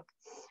the book.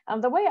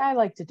 The way I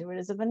like to do it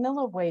is a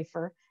vanilla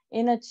wafer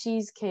in a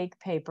cheesecake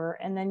paper,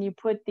 and then you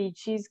put the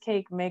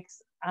cheesecake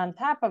mix on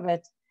top of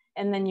it,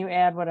 and then you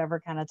add whatever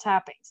kind of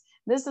toppings.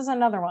 This is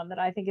another one that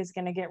I think is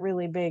going to get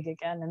really big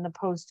again in the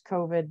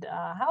post-COVID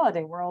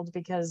holiday world,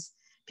 because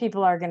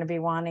people are going to be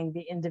wanting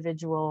the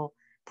individual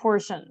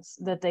portions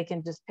that they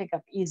can just pick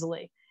up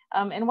easily.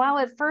 And while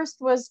at first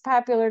was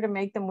popular to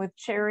make them with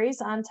cherries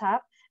on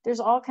top, there's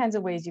all kinds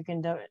of ways you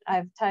can do it.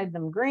 I've tied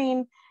them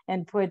green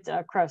and put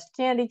crushed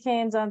candy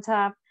canes on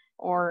top,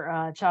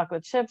 or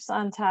chocolate chips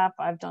on top.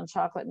 I've done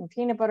chocolate and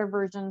peanut butter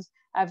versions.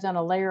 I've done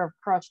a layer of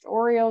crushed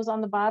Oreos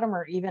on the bottom,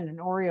 or even an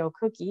Oreo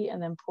cookie,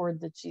 and then poured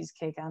the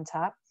cheesecake on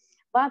top.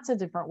 Lots of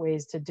different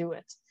ways to do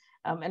it.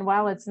 And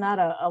while it's not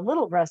a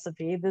little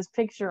recipe, this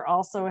picture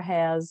also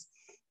has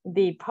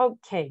the poke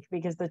cake,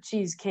 because the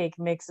cheesecake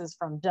mix is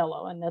from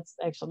Jell-O, and that's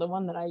actually the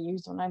one that I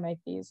use when I make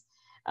these.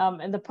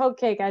 And the poke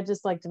cake, I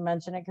just like to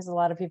mention it because a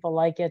lot of people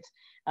like it,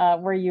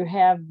 where you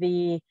have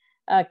the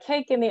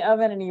cake in the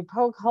oven and you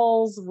poke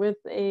holes with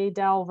a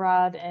dowel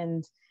rod,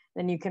 and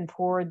then you can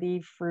pour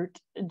the fruit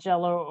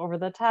Jell-O over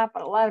the top.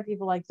 But a lot of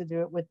people like to do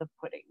it with the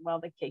pudding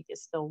while the cake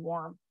is still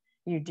warm.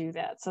 You do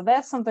that. So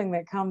that's something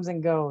that comes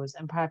and goes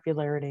in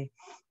popularity.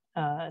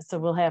 So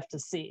we'll have to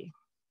see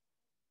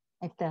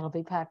if that'll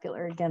be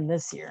popular again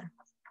this year.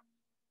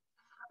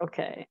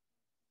 Okay.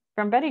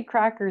 From Betty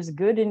Crocker's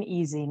Good and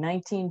Easy,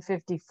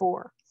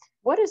 1954.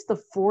 What is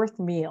the fourth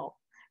meal?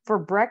 For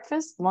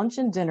breakfast, lunch,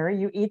 and dinner,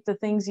 you eat the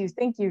things you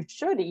think you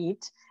should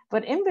eat,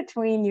 but in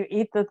between, you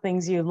eat the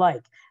things you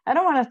like. I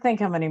don't want to think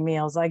how many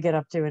meals I get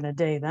up to in a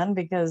day then,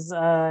 because,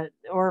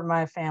 or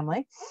my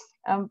family.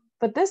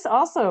 But this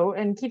also,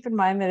 and keep in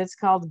mind that it's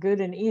called Good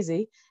and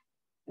Easy,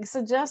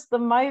 suggests the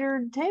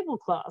mitered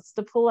tablecloths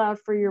to pull out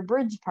for your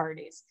bridge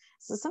parties.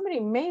 So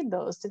somebody made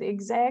those to the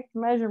exact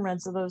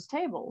measurements of those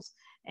tables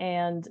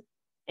and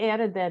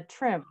added that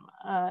trim.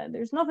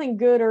 There's nothing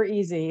good or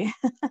easy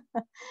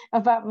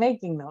about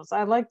making those.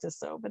 I like to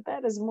sew, but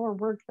that is more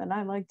work than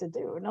I like to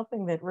do.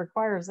 Nothing that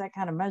requires that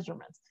kind of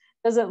measurements.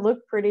 Does it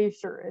look pretty?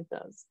 Sure, it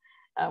does.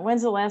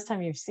 When's the last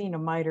time you've seen a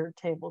mitered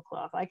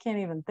tablecloth? I can't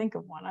even think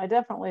of one. I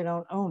definitely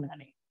don't own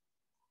any.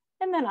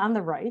 And then on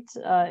the right,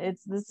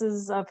 this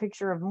is a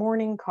picture of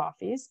morning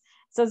coffees.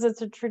 It says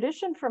it's a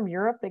tradition from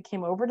Europe that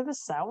came over to the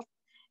South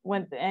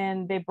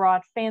and they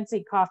brought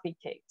fancy coffee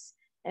cakes.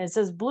 And it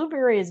says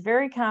blueberry is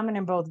very common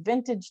in both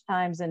vintage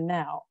times and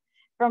now.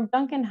 From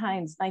Duncan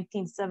Hines'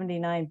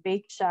 1979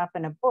 Bake Shop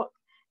and a Book,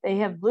 they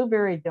have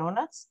blueberry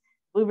donuts,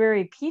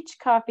 blueberry peach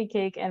coffee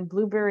cake, and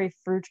blueberry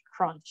fruit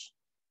crunch.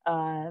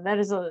 That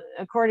is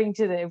according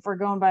to if we're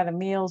going by the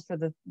meals for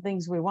the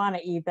things we want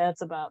to eat,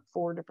 that's about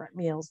 4 different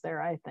meals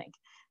there, I think.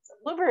 So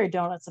blueberry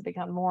donuts have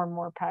become more and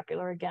more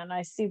popular again.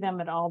 I see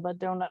them at all the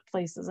donut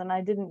places, and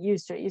I didn't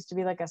used to. It used to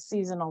be like a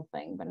seasonal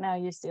thing, but now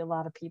you see a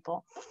lot of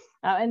people.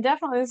 And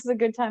definitely this is a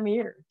good time of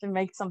year to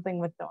make something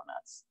with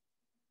donuts.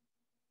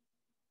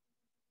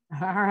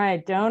 All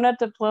right, Donut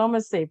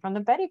Diplomacy from the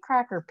Betty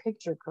Crocker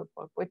Picture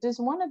Cookbook, which is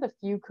one of the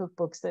few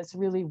cookbooks that's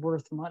really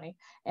worth money.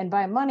 And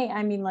by money,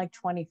 I mean like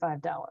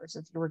 $25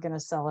 if you were going to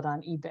sell it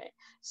on eBay.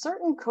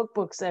 Certain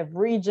cookbooks have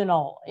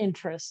regional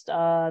interest.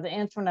 The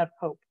Antoinette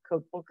Pope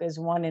cookbook is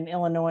one in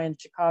Illinois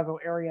and Chicago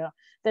area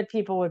that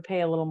people would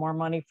pay a little more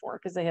money for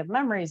because they have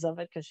memories of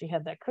it because she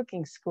had that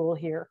cooking school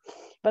here.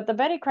 But the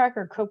Betty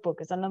Crocker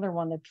Cookbook is another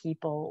one that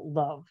people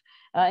love.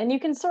 And you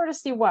can sort of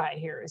see why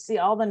here. See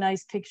all the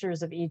nice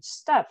pictures of each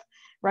step,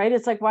 right?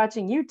 It's like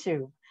watching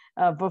YouTube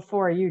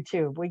before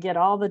YouTube. We get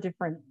all the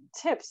different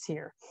tips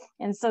here.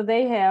 And so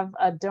they have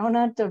a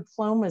donut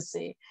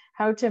diplomacy,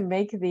 how to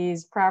make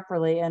these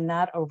properly and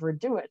not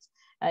overdo it.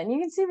 And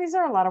you can see these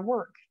are a lot of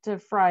work to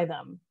fry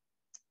them.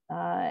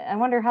 I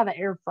wonder how the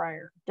air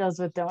fryer does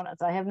with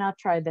donuts. I have not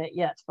tried that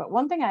yet, but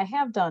one thing I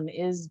have done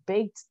is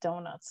baked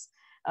donuts.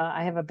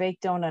 I have a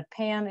baked donut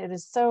pan. It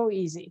is so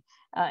easy.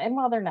 And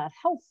while they're not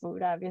health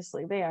food,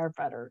 obviously, they are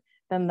better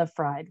than the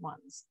fried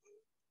ones.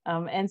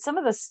 And some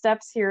of the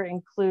steps here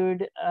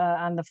include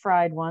on the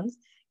fried ones,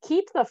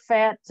 keep the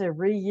fat to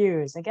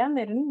reuse. Again,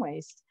 they didn't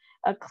waste.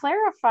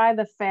 Clarify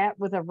the fat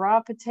with a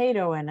raw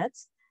potato in it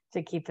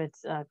to keep it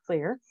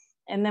clear.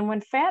 And then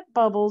when fat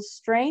bubbles,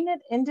 strain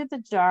it into the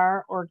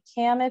jar or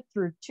can it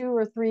through 2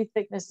 or 3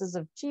 thicknesses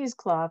of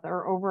cheesecloth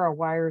or over a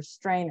wire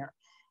strainer.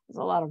 It's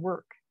a lot of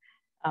work.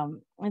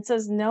 It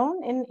says,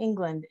 known in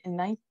England in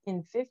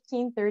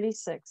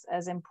 1536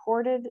 as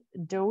imported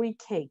doughy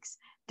cakes,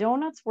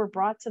 donuts were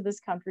brought to this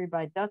country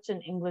by Dutch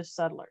and English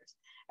settlers.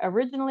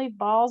 Originally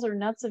balls or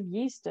nuts of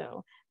yeast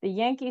dough, the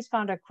Yankees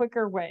found a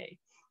quicker way.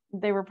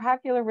 They were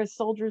popular with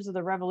soldiers of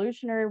the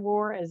Revolutionary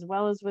War, as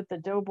well as with the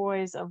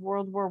doughboys of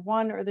World War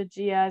I or the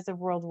GIs of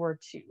World War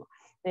II.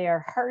 They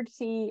are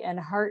hearty and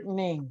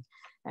heartening.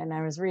 And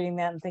I was reading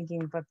that and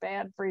thinking, but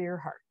bad for your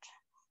heart.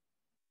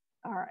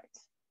 All right.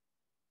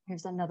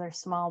 Here's another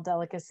small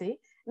delicacy.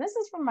 And this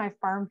is from my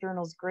farm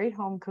journal's Great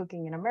Home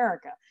Cooking in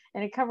America.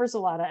 And it covers a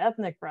lot of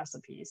ethnic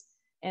recipes.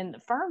 And the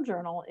Farm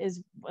Journal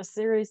is a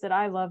series that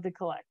I love to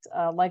collect.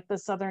 Like the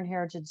Southern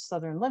Heritage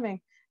Southern Living,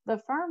 the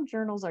farm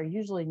journals are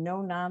usually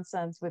no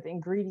nonsense with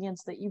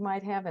ingredients that you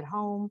might have at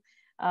home.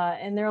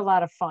 And they're a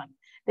lot of fun.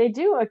 They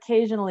do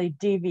occasionally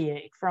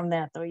deviate from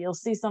that, though. You'll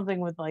see something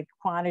with like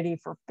quantity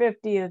for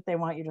 50 that they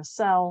want you to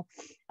sell.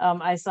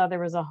 I saw there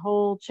was a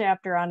whole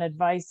chapter on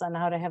advice on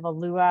how to have a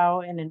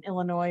luau in an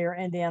Illinois or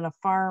Indiana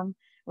farm,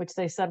 which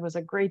they said was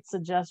a great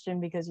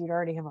suggestion because you'd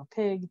already have a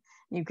pig.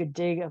 You could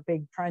dig a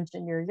big trench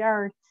in your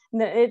yard.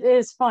 It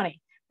is funny,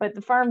 but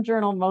the Farm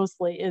Journal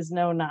mostly is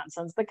no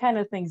nonsense, the kind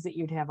of things that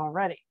you'd have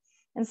already.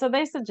 And so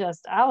they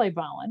suggest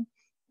oliebollen,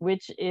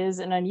 which is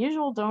an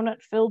unusual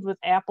donut filled with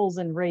apples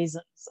and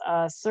raisins,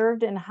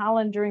 served in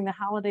Holland during the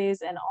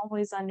holidays and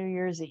always on New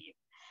Year's Eve.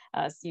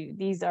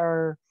 These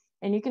are,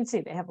 and you can see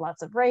they have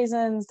lots of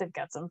raisins, they've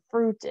got some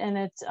fruit in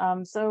it.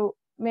 So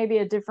maybe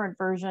a different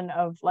version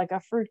of like a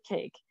fruit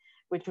cake,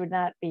 which would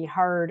not be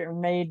hard or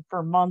made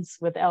for months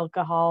with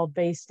alcohol,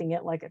 basting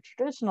it like a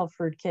traditional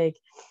fruit cake.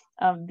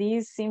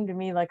 These seem to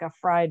me like a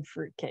fried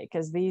fruit cake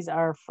because these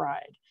are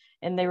fried.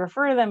 And they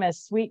refer to them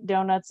as sweet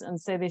donuts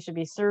and say they should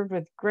be served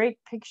with great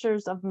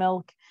pictures of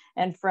milk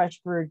and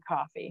fresh brewed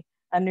coffee.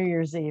 On New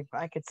Year's Eve,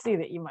 I could see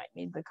that you might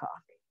need the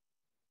coffee.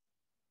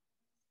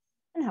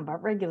 And how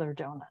about regular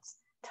donuts?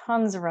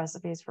 Tons of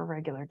recipes for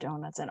regular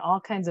donuts and all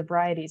kinds of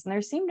varieties. And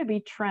there seem to be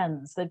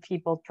trends that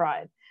people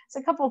tried. So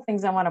a couple of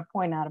things I want to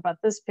point out about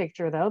this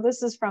picture, though.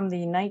 This is from the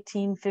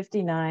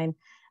 1959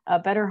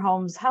 Better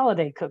Homes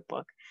Holiday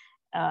Cookbook.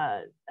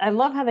 I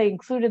love how they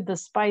included the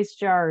spice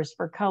jars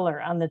for color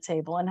on the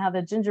table and how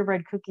the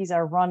gingerbread cookies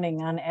are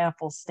running on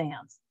apple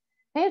stands.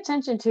 Pay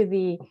attention to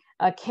the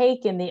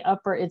cake in the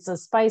upper, it's a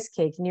spice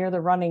cake near the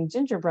running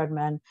gingerbread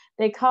men.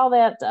 They call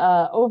that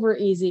over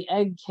easy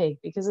egg cake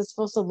because it's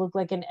supposed to look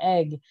like an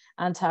egg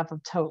on top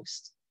of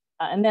toast.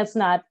 And that's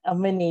not a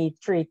mini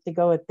treat to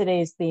go with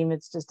today's theme.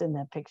 It's just in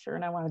that picture.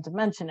 And I wanted to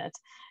mention it.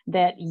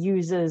 That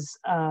uses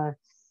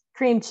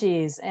cream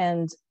cheese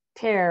and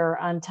pear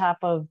on top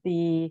of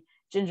the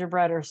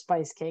gingerbread or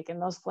spice cake, and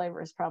those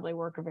flavors probably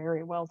work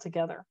very well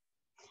together.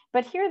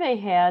 But here they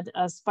had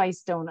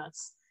spice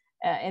donuts,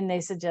 and they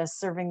suggest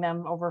serving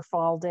them over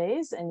fall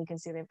days. And you can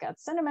see they've got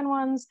cinnamon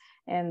ones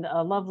and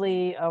a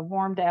lovely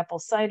warmed apple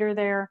cider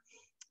there.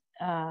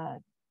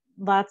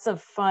 Lots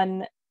of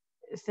fun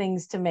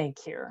things to make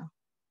here.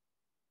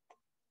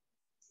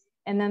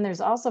 And then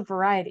there's also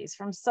varieties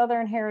from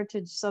Southern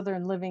Heritage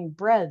Southern Living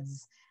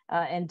breads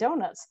and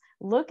donuts.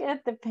 Look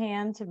at the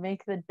pan to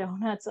make the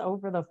donuts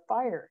over the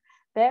fire.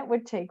 That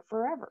would take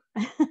forever.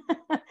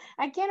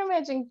 I can't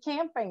imagine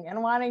camping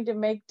and wanting to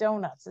make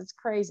donuts. It's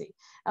crazy.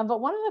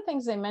 But one of the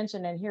things they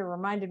mentioned in here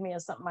reminded me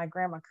of something my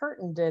grandma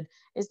Curtin did,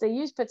 is they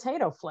use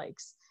potato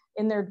flakes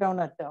in their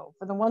donut dough,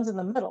 for the ones in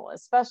the middle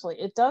especially.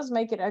 It does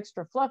make it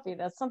extra fluffy.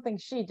 That's something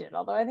she did,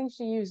 although I think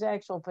she used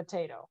actual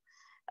potato.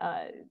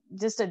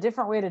 Just a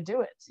different way to do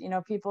it. You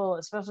know, people,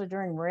 especially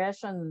during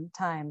ration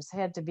times,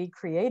 had to be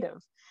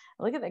creative.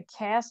 Look at the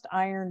cast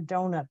iron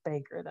donut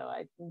baker, though.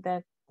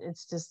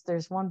 It's just,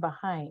 there's one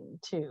behind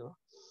too,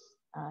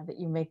 that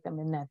you make them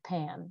in that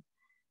pan.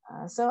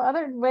 So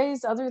other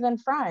ways other than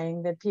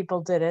frying that people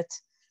did it.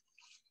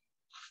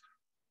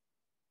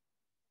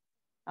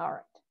 All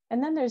right.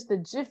 And then there's the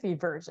Jiffy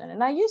version.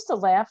 And I used to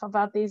laugh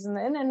about these in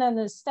a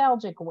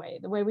nostalgic way,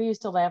 the way we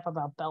used to laugh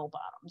about bell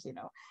bottoms, you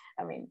know.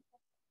 I mean,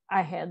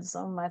 I had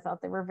some, I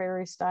thought they were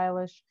very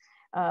stylish,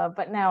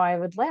 but now I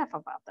would laugh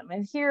about them.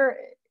 And here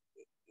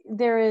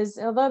there is,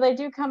 although they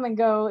do come and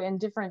go in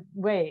different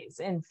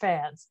ways in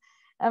fads.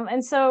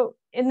 And so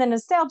in the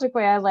nostalgic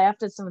way, I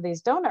laughed at some of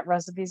these donut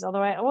recipes,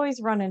 although I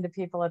always run into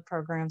people at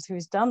programs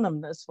who's done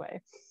them this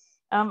way.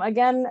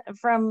 Again,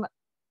 from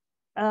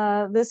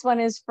this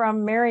one is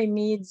from Mary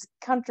Mead's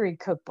Country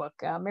Cookbook.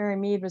 Mary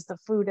Mead was the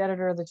food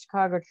editor of the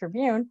Chicago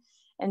Tribune,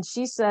 and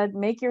she said,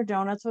 make your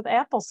donuts with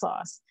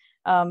applesauce.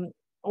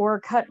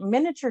 Or cut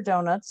miniature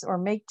donuts or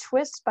make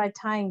twists by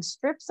tying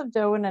strips of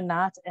dough in a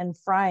knot and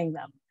frying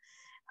them.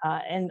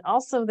 And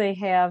also they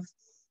have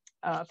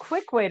a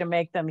quick way to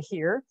make them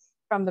here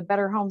from the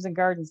Better Homes and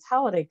Gardens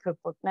Holiday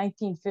Cookbook,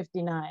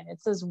 1959. It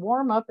says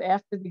warm up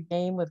after the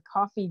game with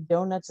coffee,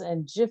 donuts,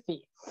 and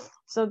Jiffy.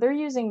 So they're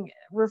using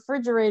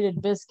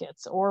refrigerated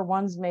biscuits or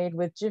ones made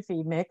with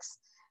Jiffy mix,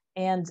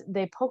 and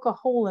they poke a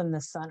hole in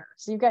the center.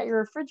 So you've got your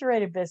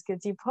refrigerated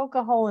biscuits, you poke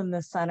a hole in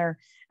the center,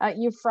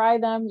 you fry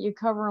them, you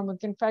cover them with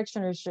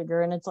confectioner's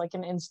sugar, and it's like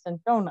an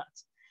instant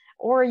donut.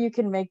 Or you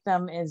can make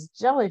them as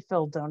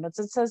jelly-filled donuts.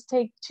 It says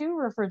take 2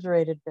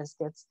 refrigerated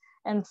biscuits,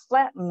 and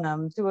flatten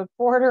them to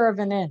 1/4 of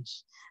an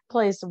inch.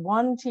 Place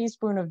 1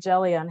 teaspoon of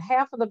jelly on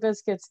half of the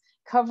biscuits,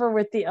 cover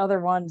with the other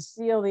one,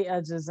 seal the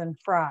edges, and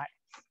fry.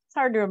 It's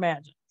hard to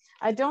imagine.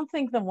 I don't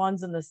think the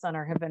ones in the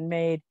center have been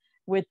made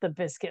with the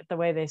biscuit the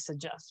way they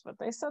suggest, but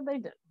they said they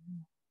did.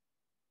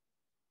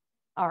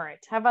 All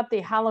right, how about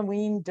the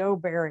Halloween dough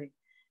berry?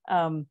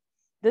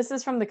 This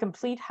is from the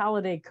Complete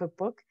Holiday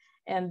Cookbook.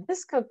 And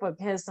this cookbook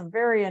has some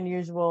very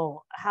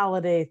unusual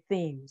holiday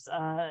themes.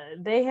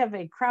 They have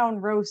a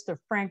crown roast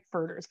of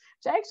frankfurters,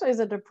 which actually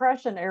is a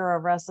Depression era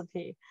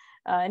recipe.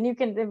 And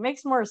it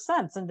makes more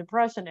sense in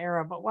Depression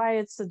era, but why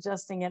it's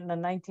suggesting it in a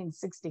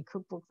 1960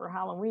 cookbook for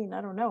Halloween,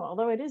 I don't know,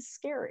 although it is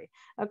scary.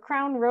 A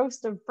crown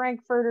roast of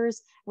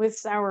frankfurters with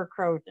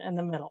sauerkraut in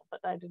the middle,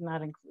 but I did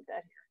not include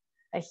that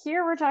here.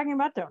 Here we're talking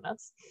about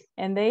donuts,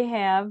 and they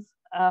have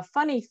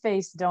funny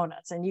face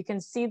donuts, and you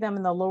can see them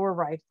in the lower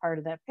right part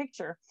of that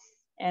picture.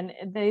 And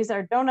these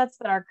are donuts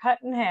that are cut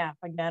in half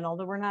again,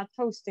 although we're not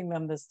toasting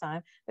them this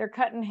time. They're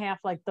cut in half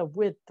like the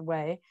width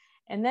way.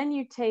 And then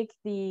you take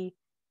the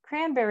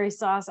cranberry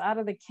sauce out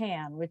of the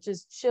can, which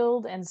is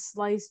chilled and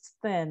sliced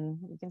thin.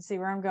 You can see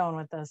where I'm going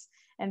with this,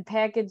 and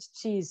packaged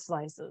cheese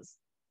slices.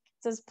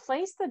 It says,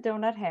 place the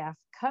donut half,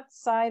 cut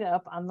side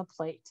up on the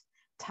plate,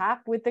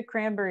 top with the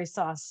cranberry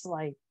sauce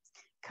slice.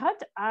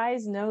 Cut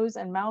eyes, nose,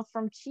 and mouth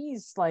from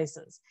cheese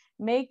slices.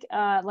 Make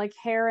like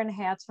hair and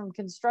hats from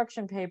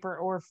construction paper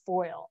or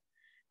foil.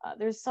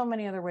 There's so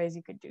many other ways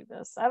you could do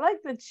this. I like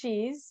the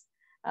cheese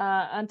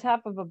on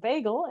top of a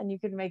bagel, and you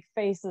could make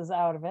faces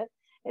out of it.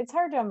 It's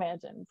hard to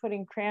imagine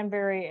putting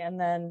cranberry and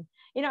then,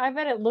 I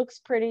bet it looks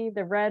pretty,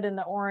 the red and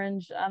the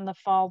orange on the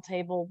fall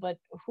table, but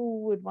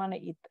who would want to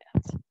eat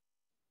that?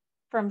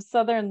 From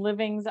Southern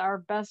Living's Our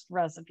Best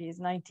Recipes,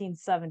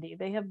 1970.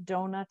 They have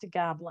donut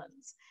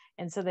goblins.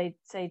 And so they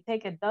say,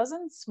 take a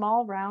dozen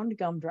small round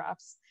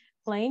gumdrops,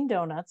 plain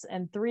donuts,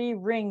 and 3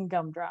 ring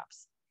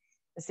gumdrops.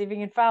 Let's see if you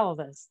can follow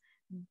this.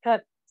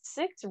 Cut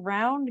 6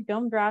 round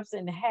gumdrops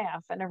in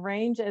half and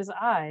arrange as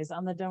eyes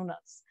on the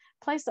donuts.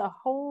 Place a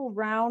whole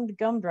round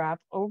gumdrop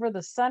over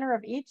the center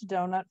of each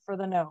donut for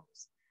the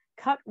nose.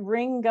 Cut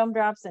ring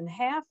gumdrops in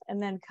half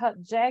and then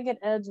cut jagged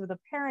edge with a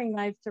paring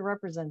knife to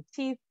represent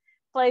teeth.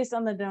 Place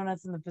on the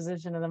donuts in the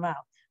position of the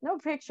mouth. No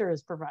picture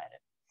is provided.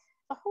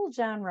 A whole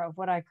genre of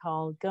what I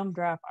call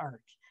gumdrop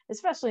art,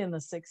 especially in the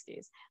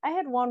 60s. I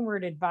had one where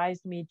it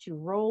advised me to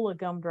roll a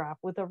gumdrop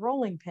with a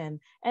rolling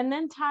pin and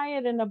then tie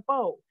it in a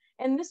bow.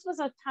 And this was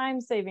a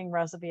time-saving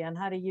recipe on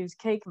how to use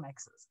cake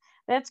mixes.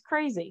 That's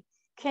crazy.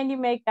 Can you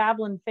make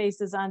goblin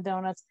faces on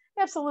donuts?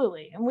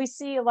 Absolutely. And we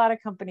see a lot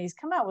of companies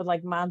come out with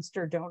like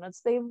monster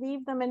donuts. They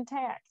leave them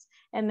intact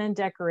and then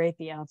decorate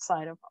the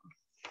outside of them.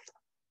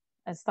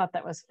 I just thought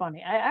that was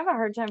funny. I have a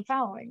hard time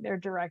following their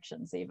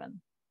directions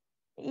even.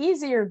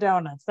 Easier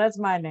Donuts, that's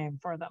my name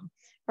for them.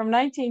 From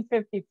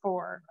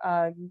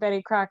 1954,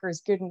 Betty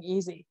Crocker's Good and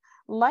Easy.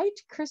 Light,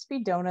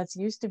 crispy donuts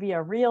used to be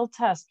a real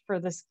test for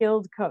the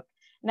skilled cook.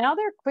 Now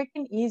they're quick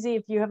and easy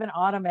if you have an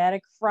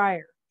automatic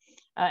fryer.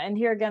 And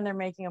here again, they're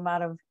making them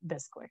out of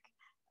Bisquick.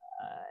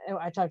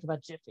 I talked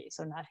about Jiffy,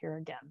 so not here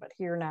again, but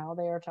here now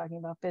they are talking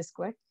about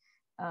Bisquick.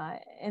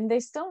 And they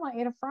still want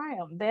you to fry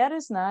them. That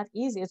is not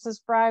easy. It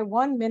says fry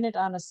 1 minute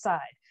on a side.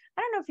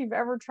 I don't know if you've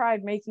ever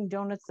tried making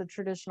donuts the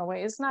traditional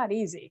way. It's not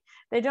easy.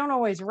 They don't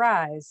always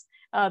rise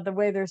the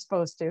way they're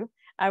supposed to.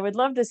 I would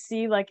love to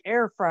see like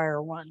air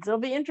fryer ones. It'll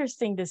be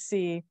interesting to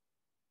see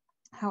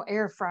how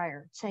air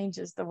fryer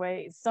changes the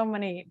way so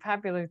many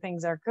popular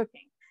things are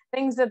cooking.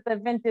 Things that the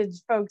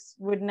vintage folks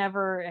would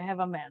never have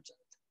imagined.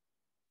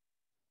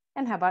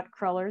 And how about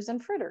crullers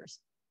and fritters?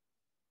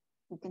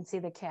 You can see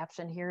the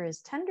caption here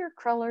is tender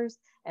crullers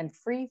and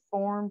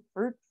free-form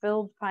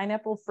fruit-filled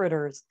pineapple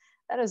fritters.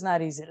 That is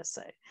not easy to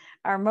say.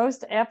 Are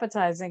most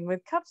appetizing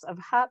with cups of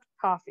hot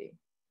coffee.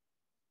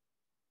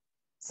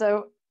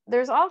 So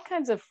there's all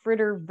kinds of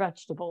fritter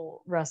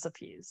vegetable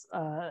recipes,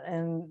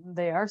 and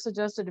they are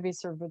suggested to be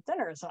served with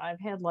dinner. So I've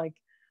had like,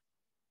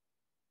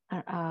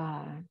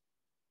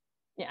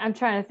 yeah, I'm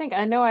trying to think.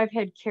 I know I've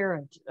had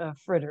carrot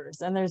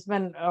fritters, and there's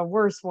been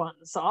worse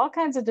ones. So all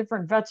kinds of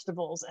different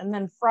vegetables, and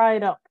then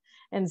fried up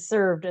and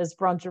served as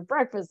brunch or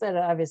breakfast. That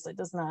obviously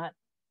does not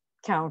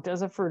count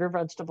as a fruit or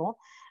vegetable.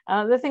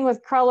 The thing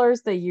with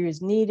crullers, they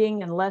use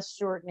kneading and less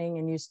shortening,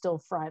 and you still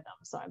fry them.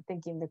 So I'm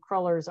thinking the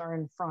crullers are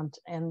in front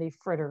and the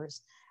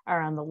fritters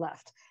are on the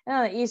left. And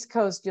on the East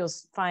Coast, you'll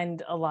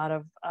find a lot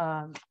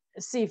of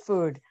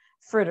seafood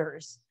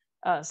fritters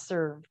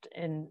served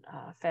in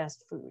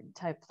fast food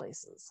type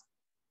places.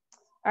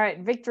 All right,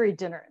 Victory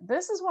Dinner.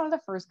 This is one of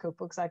the first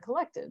cookbooks I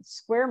collected.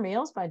 Square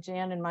Meals by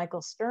Jan and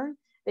Michael Stern.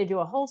 They do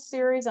a whole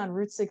series on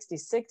Route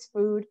 66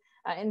 food.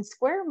 And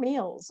Square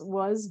Meals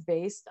was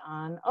based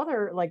on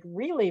other like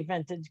really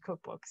vintage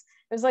cookbooks.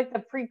 It was like the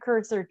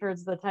precursor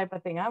towards the type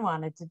of thing I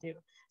wanted to do.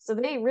 So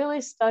they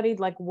really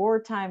studied like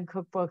wartime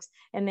cookbooks,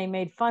 and they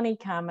made funny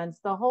comments.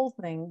 The whole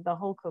thing, the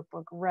whole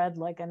cookbook read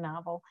like a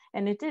novel,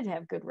 and it did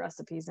have good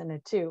recipes in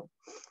it too.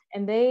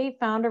 And they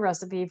found a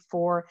recipe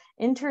for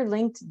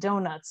interlinked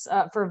donuts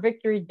for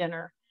Victory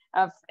Dinner.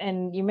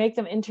 and you make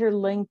them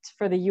interlinked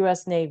for the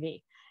US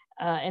Navy.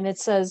 And it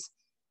says,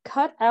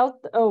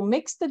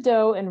 mix the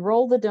dough and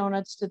roll the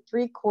donuts to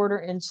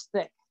 3/4 inch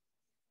thick.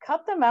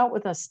 Cut them out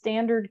with a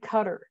standard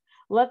cutter.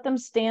 Let them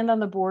stand on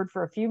the board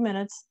for a few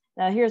minutes.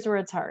 Now here's where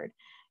it's hard.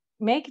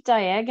 Make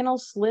diagonal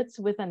slits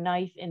with a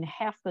knife in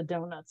half the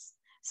donuts.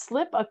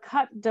 Slip a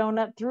cut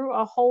donut through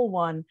a whole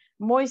one,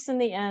 moisten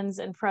the ends,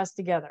 and press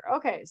together.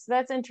 Okay, so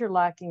that's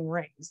interlocking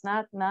rings.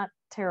 Not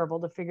terrible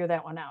to figure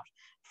that one out.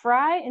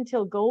 Fry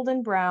until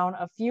golden brown,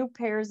 a few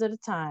pairs at a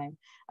time,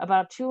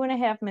 about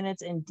 2.5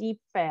 minutes in deep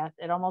fat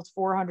at almost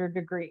 400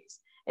 degrees.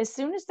 As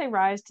soon as they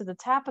rise to the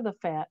top of the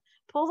fat,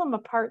 pull them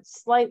apart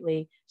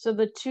slightly so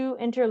the two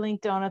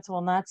interlinked donuts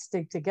will not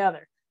stick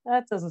together.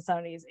 That doesn't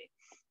sound easy.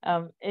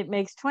 It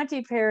makes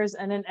 20 pairs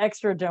and an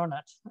extra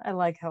donut. I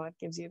like how it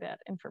gives you that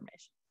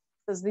information,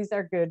 because these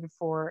are good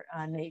for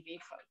Navy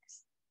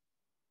folks.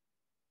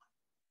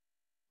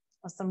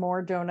 Some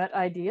more donut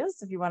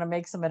ideas if you want to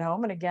make some at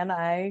home. And again,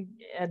 I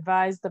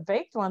advise the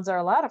baked ones are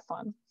a lot of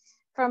fun.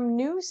 From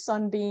New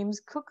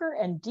Sunbeams Cooker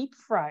and Deep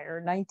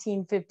Fryer,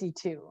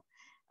 1952.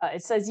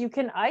 It says you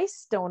can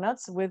ice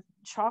donuts with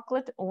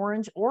chocolate,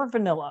 orange, or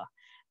vanilla.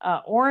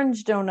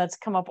 Orange donuts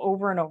come up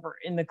over and over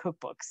in the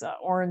cookbooks.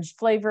 Orange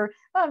flavor,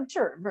 I'm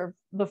sure for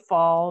the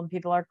fall and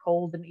people are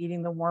cold and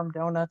eating the warm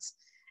donuts.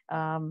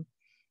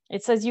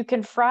 It says you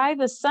can fry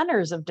the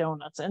centers of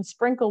donuts and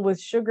sprinkle with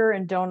sugar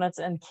and donuts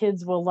and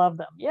kids will love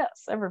them.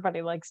 Yes,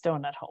 everybody likes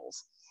donut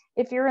holes.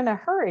 If you're in a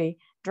hurry,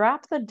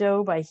 drop the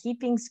dough by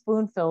heaping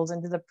spoonfuls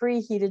into the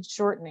preheated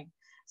shortening.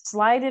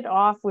 Slide it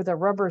off with a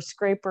rubber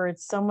scraper.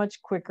 It's so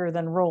much quicker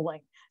than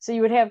rolling. So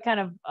you would have kind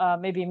of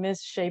maybe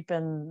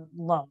misshapen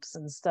lumps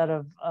instead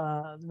of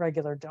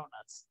regular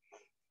donuts.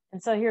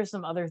 And so here's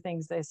some other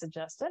things they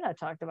suggested. I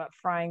talked about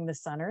frying the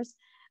centers.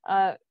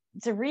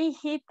 To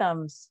reheat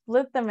them,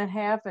 split them in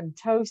half and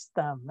toast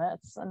them.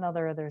 That's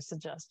another of their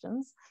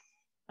suggestions.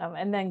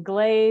 And then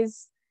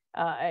glaze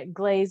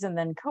and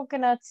then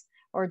coconuts,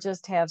 or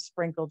just have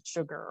sprinkled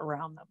sugar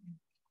around them.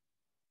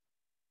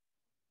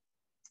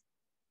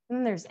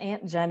 Then there's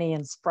Aunt Jenny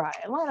and Spry.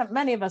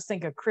 Many of us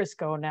think of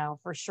Crisco now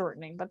for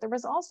shortening, but there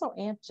was also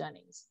Aunt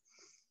Jenny's.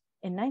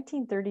 In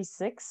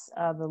 1936,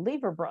 the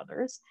Lever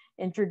brothers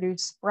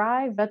introduced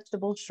Spry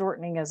vegetable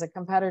shortening as a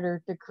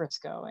competitor to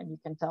Crisco, and you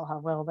can tell how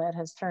well that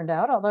has turned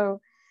out, although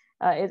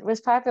it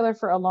was popular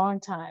for a long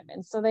time.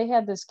 And so they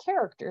had this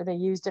character they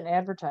used in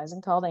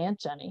advertising called Aunt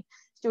Jenny.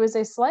 She was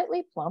a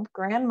slightly plump,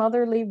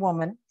 grandmotherly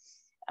woman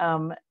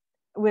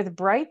with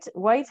bright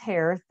white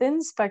hair,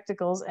 thin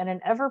spectacles, and an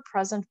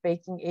ever-present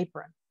baking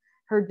apron.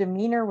 Her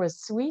demeanor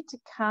was sweet,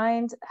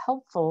 kind,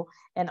 helpful,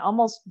 and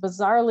almost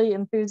bizarrely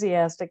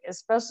enthusiastic,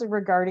 especially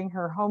regarding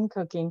her home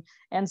cooking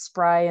and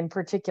Spry in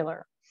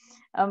particular.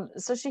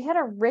 So she had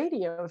a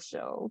radio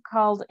show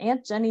called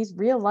Aunt Jenny's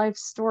Real Life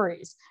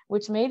Stories,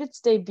 which made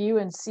its debut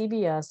in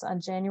CBS on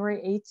January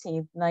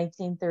 18th,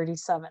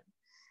 1937.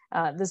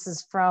 This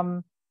is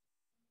from,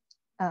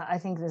 I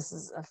think this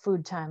is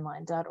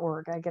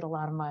foodtimeline.org. I get a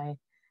lot of my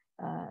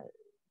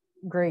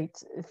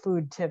great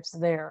food tips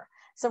there.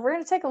 So we're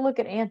going to take a look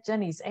at Aunt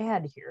Jenny's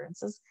ad here. It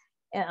says,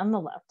 on the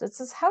left, it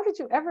says, how did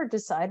you ever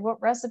decide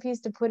what recipes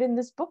to put in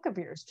this book of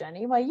yours,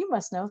 Jenny? Why, you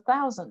must know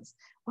thousands.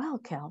 Well,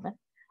 Calvin,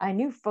 I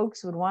knew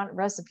folks would want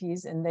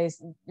recipes, and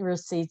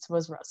receipts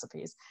was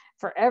recipes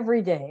for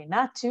every day,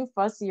 not too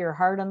fussy or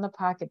hard on the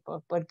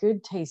pocketbook, but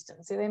good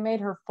tasting. See, they made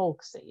her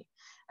folksy.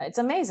 It's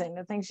amazing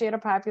to think she had a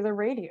popular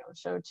radio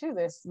show too,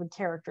 the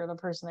character, the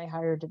person they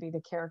hired to be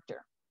the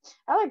character.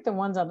 I like the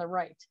ones on the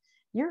right.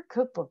 Your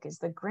cookbook is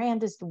the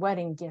grandest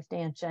wedding gift,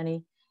 Aunt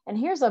Jenny. And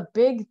here's a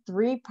big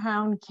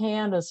 3-pound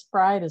can of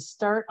Spry to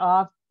start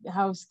off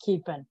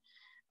housekeeping.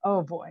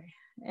 Oh boy.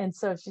 And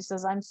so she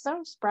says, I'm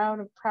so proud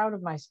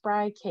of my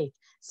Spry cake.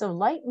 So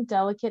light and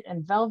delicate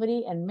and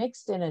velvety and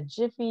mixed in a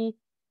jiffy.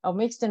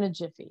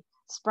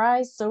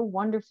 Spry's so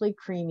wonderfully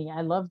creamy.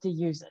 I love to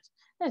use it.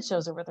 And it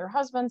shows her with her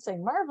husband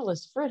saying,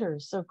 marvelous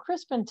fritters, so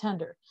crisp and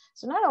tender.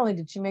 So not only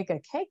did she make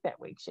a cake that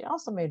week, she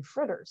also made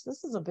fritters.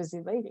 This is a busy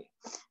lady.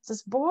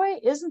 Says, boy,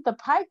 isn't the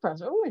pie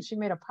crust. Oh, and she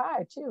made a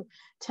pie too.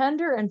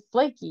 Tender and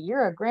flaky.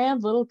 You're a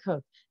grand little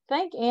cook.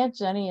 Thank Aunt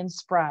Jenny and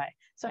Spry.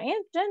 So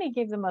Aunt Jenny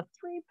gave them a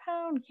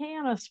 3-pound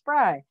can of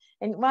Spry.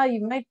 And while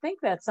you might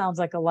think that sounds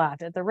like a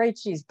lot, at the rate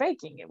she's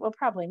baking, it will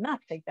probably not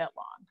take that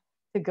long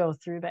to go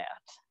through that.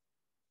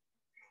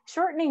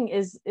 Shortening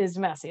is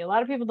messy. A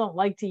lot of people don't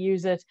like to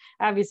use it.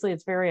 Obviously,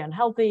 it's very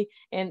unhealthy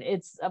and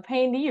it's a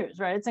pain to use,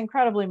 right? It's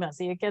incredibly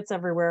messy. It gets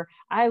everywhere.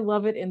 I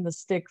love it in the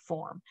stick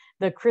form.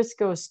 The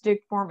Crisco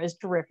stick form is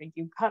terrific.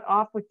 You cut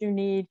off what you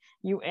need,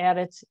 you add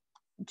it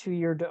to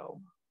your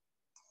dough.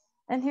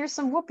 And here's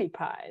some whoopie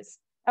pies.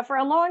 For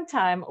a long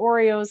time,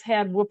 Oreos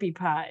had whoopie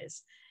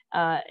pies,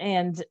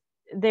 and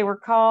they were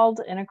called,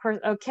 and of course,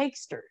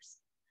 cakesters.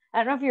 I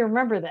don't know if you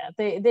remember that.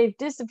 They've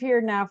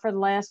disappeared now for the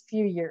last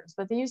few years,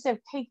 but they used to have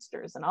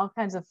cakesters and all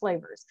kinds of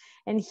flavors.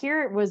 And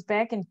here it was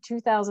back in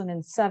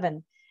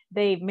 2007,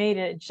 they made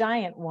a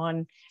giant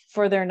one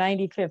for their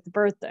 95th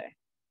birthday.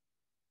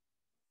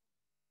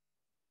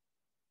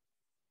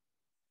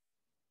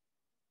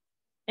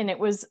 and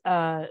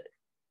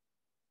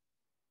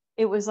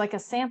it was like a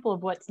sample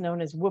of what's known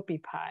as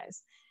whoopie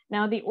pies.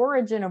 Now, the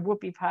origin of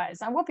whoopie pies.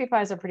 Now, whoopie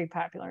pies are pretty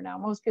popular now.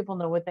 Most people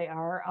know what they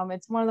are.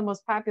 It's one of the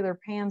most popular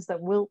pans that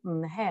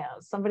Wilton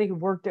has. Somebody who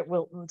worked at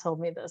Wilton told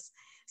me this.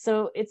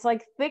 So it's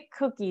like thick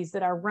cookies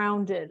that are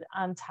rounded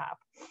on top,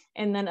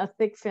 and then a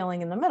thick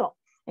filling in the middle.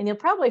 And you'll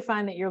probably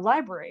find that your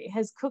library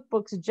has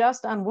cookbooks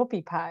just on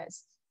whoopie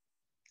pies.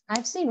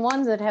 I've seen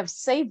ones that have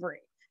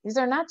savory. These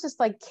are not just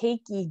like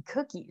cakey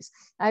cookies.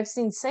 I've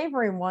seen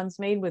savory ones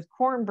made with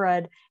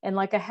cornbread and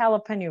like a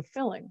jalapeno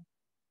filling.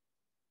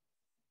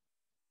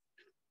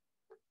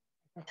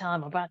 Until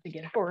I'm about to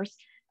get hoarse.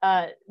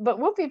 But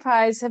whoopie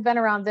pies have been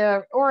around.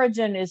 The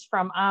origin is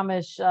from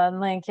Amish in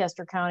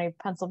Lancaster County,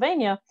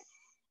 Pennsylvania.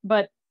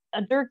 But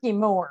a Durkee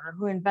Moore,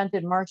 who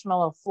invented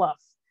marshmallow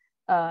fluff,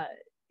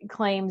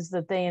 claims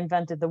that they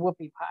invented the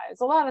whoopie pies.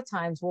 A lot of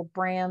times,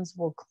 brands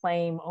will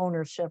claim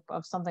ownership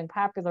of something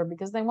popular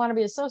because they want to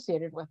be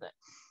associated with it.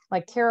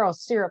 Like Karo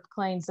Syrup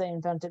claims they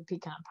invented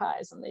pecan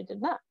pies, and they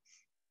did not.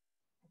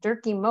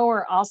 Durkee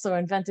Moore also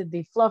invented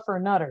the fluffer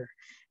nutter,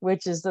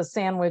 which is the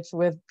sandwich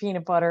with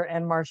peanut butter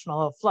and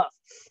marshmallow fluff.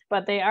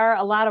 But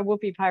a lot of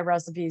whoopie pie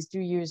recipes do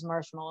use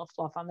marshmallow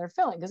fluff on their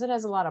filling because it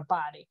has a lot of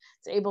body.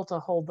 It's able to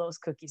hold those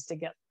cookies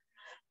together.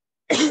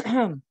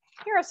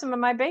 Here are some of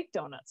my baked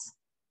donuts.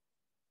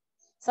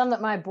 Some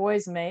that my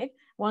boys made.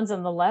 Ones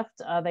on the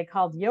left, they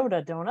called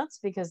Yoda donuts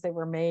because they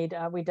were made,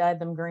 we dyed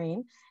them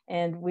green,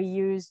 and we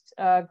used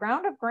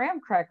ground up graham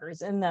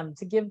crackers in them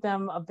to give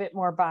them a bit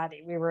more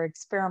body. We were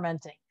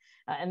experimenting,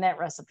 and that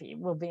recipe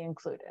will be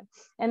included.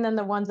 And then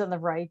the ones on the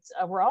right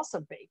were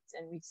also baked,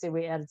 and you can see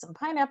we added some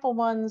pineapple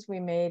ones. We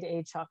made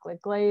a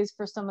chocolate glaze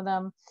for some of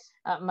them.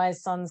 My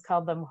sons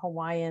called them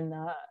Hawaiian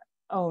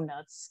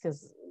nuts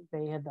because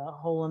they had the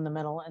hole in the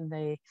middle and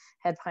they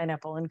had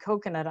pineapple and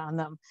coconut on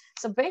them.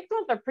 So baked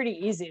ones are pretty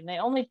easy, and they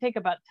only take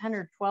about 10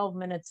 or 12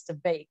 minutes to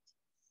bake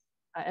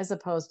as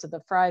opposed to the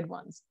fried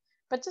ones.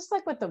 But just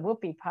like with the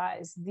whoopie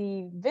pies,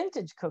 the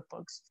vintage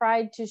cookbooks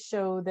tried to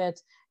show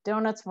that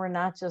donuts were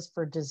not just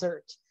for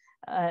dessert.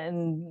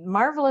 And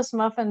Marvelous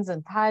Muffins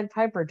and Pied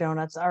Piper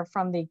donuts are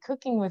from the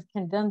Cooking with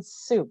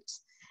Condensed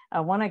Soups,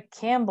 one of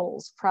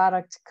Campbell's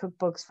product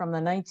cookbooks from the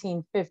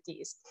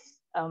 1950s.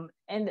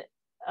 And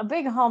a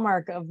big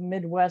hallmark of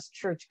Midwest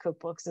church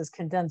cookbooks is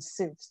condensed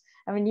soups.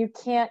 I mean, you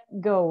can't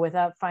go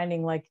without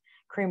finding like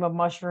cream of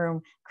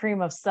mushroom,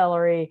 cream of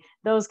celery,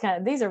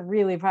 these are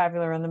really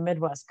popular in the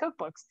Midwest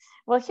cookbooks.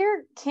 Well,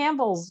 here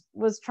Campbell's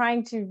was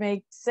trying to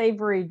make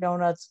savory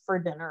donuts for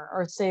dinner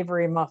or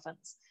savory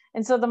muffins.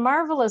 And so the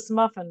Marvelous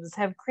Muffins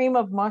have cream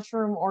of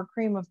mushroom or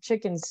cream of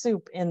chicken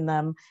soup in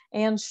them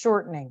and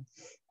shortening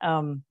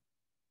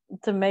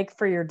to make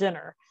for your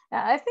dinner.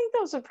 I think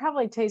those would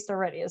probably taste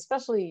already,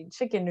 especially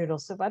chicken noodle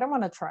soup. I don't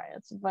want to try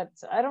it, but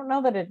I don't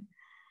know that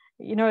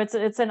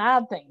it's an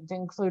odd thing to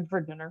include for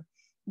dinner.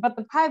 But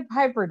the Pied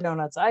Piper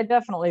donuts, I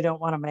definitely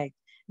don't want to make.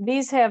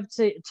 These have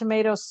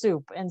tomato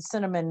soup and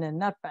cinnamon and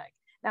nutmeg.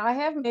 Now, I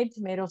have made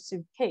tomato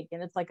soup cake,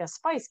 and it's like a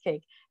spice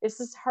cake. It's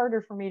just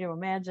harder for me to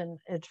imagine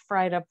it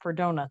fried up for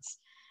donuts.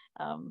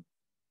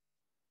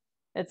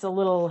 It's a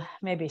little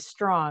maybe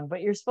strong,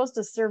 but you're supposed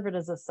to serve it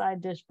as a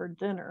side dish for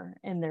dinner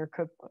in their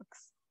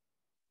cookbooks.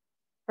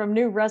 From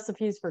New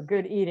Recipes for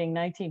Good Eating,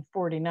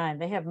 1949,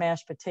 they have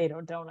mashed potato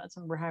donuts.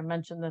 Remember how I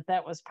mentioned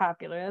that was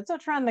popular? That's a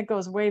trend that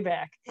goes way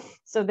back.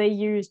 So they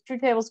use 2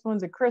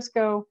 tablespoons of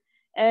Crisco,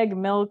 egg,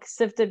 milk,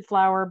 sifted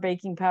flour,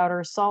 baking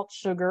powder, salt,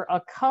 sugar, a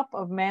cup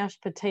of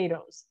mashed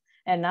potatoes,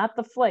 and not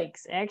the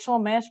flakes, actual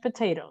mashed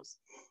potatoes.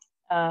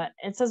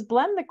 It says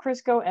blend the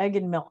Crisco, egg,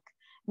 and milk.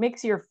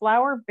 Mix your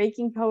flour,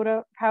 baking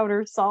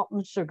powder, salt,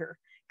 and sugar.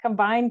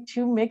 Combine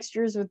 2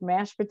 mixtures with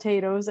mashed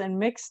potatoes and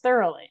mix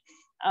thoroughly.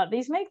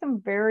 These make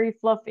them very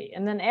fluffy.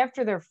 And then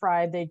after they're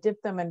fried, they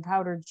dip them in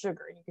powdered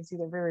sugar. You can see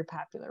they're very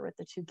popular with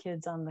the 2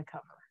 kids on the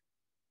cover.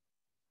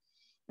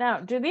 Now,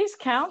 do these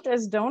count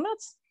as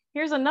donuts?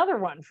 Here's another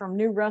one from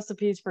New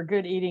Recipes for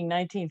Good Eating,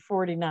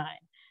 1949.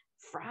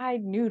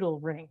 Fried noodle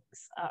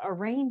rings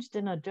arranged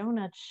in a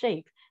donut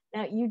shape.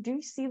 Now, you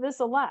do see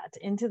this a lot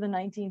into the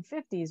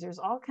 1950s. There's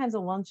all kinds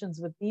of luncheons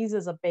with these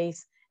as a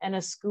base and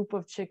a scoop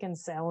of chicken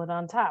salad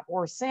on top,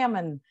 or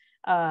salmon.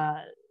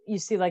 You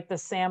see like the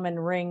salmon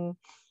ring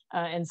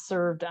and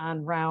served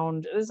on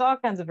round. There's all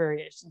kinds of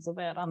variations of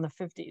that on the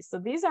 50s. So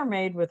these are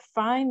made with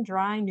fine,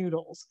 dry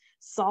noodles,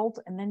 salt,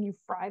 and then you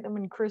fry them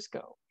in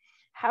Crisco.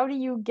 How do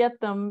you get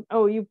them?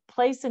 Oh, you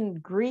place in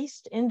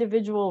greased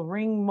individual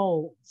ring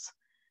molds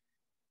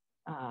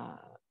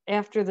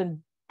after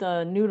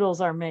the noodles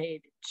are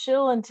made.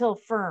 Chill until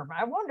firm.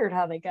 I wondered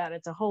how they got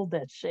it to hold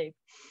that shape.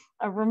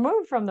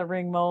 Remove from the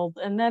ring mold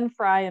and then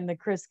fry in the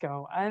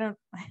Crisco. I don't...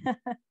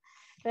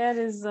 that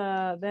is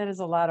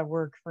a lot of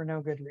work for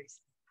no good reason.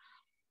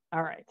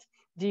 All right.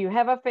 Do you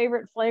have a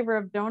favorite flavor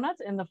of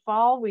donuts? In the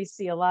fall, we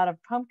see a lot of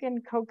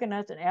pumpkin,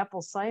 coconut, and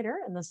apple cider.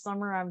 In the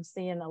summer, I'm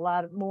seeing a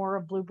lot more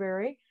of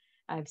blueberry.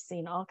 I've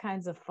seen all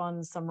kinds of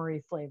fun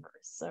summery flavors.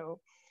 So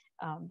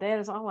That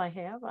is all I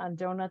have on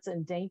donuts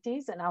and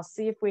dainties. And I'll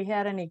see if we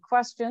had any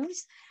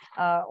questions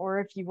or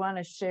if you want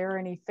to share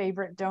any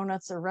favorite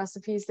donuts or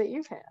recipes that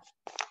you've had.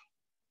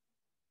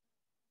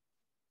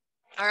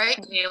 All right,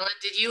 Kaylin,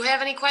 did you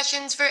have any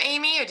questions for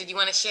Amy, or did you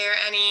want to share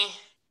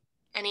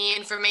any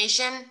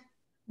information?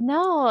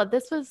 No,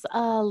 this was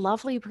a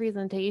lovely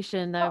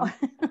presentation. I'm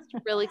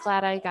really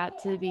glad I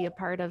got to be a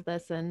part of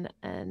this and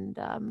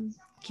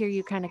hear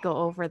you kind of go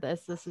over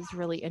this. This is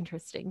really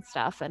interesting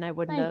stuff, and I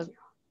wouldn't have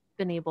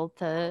been able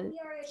to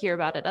hear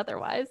about it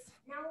otherwise.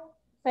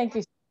 Thank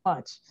you so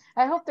much.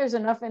 I hope there's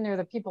enough in there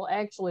that people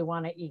actually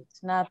want to eat,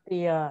 not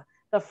the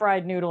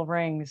fried noodle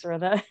rings or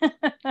the.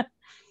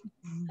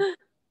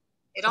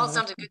 It all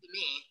sounded good to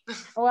me.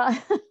 Well,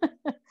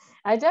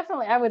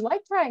 I would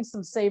like trying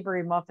some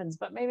savory muffins,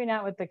 but maybe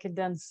not with the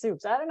condensed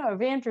soups. I don't know. It'd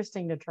be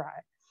interesting to try.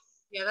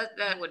 Yeah,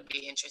 that would be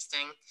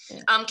interesting. Yeah.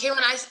 Kaylin,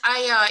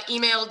 I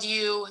emailed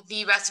you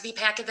the recipe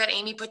packet that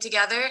Amy put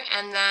together,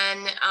 and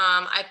then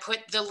I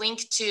put the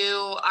link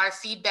to our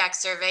feedback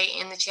survey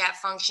in the chat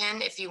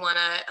function if you want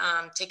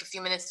to take a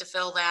few minutes to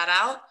fill that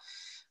out.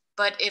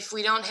 But if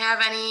we don't have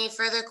any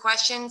further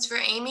questions for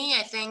Amy,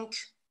 I think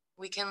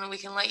we can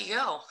let you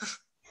go.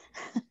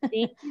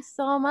 Thank you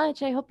so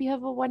much. I hope you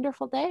have a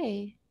wonderful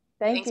day.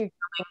 Thank you.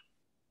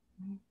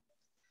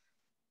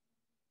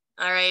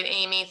 All right,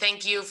 Amy,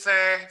 thank you for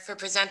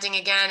presenting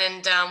again,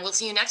 and we'll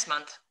see you next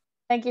month.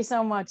 Thank you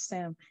so much,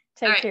 Sam.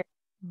 Take care.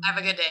 Have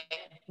a good day.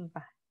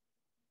 Bye.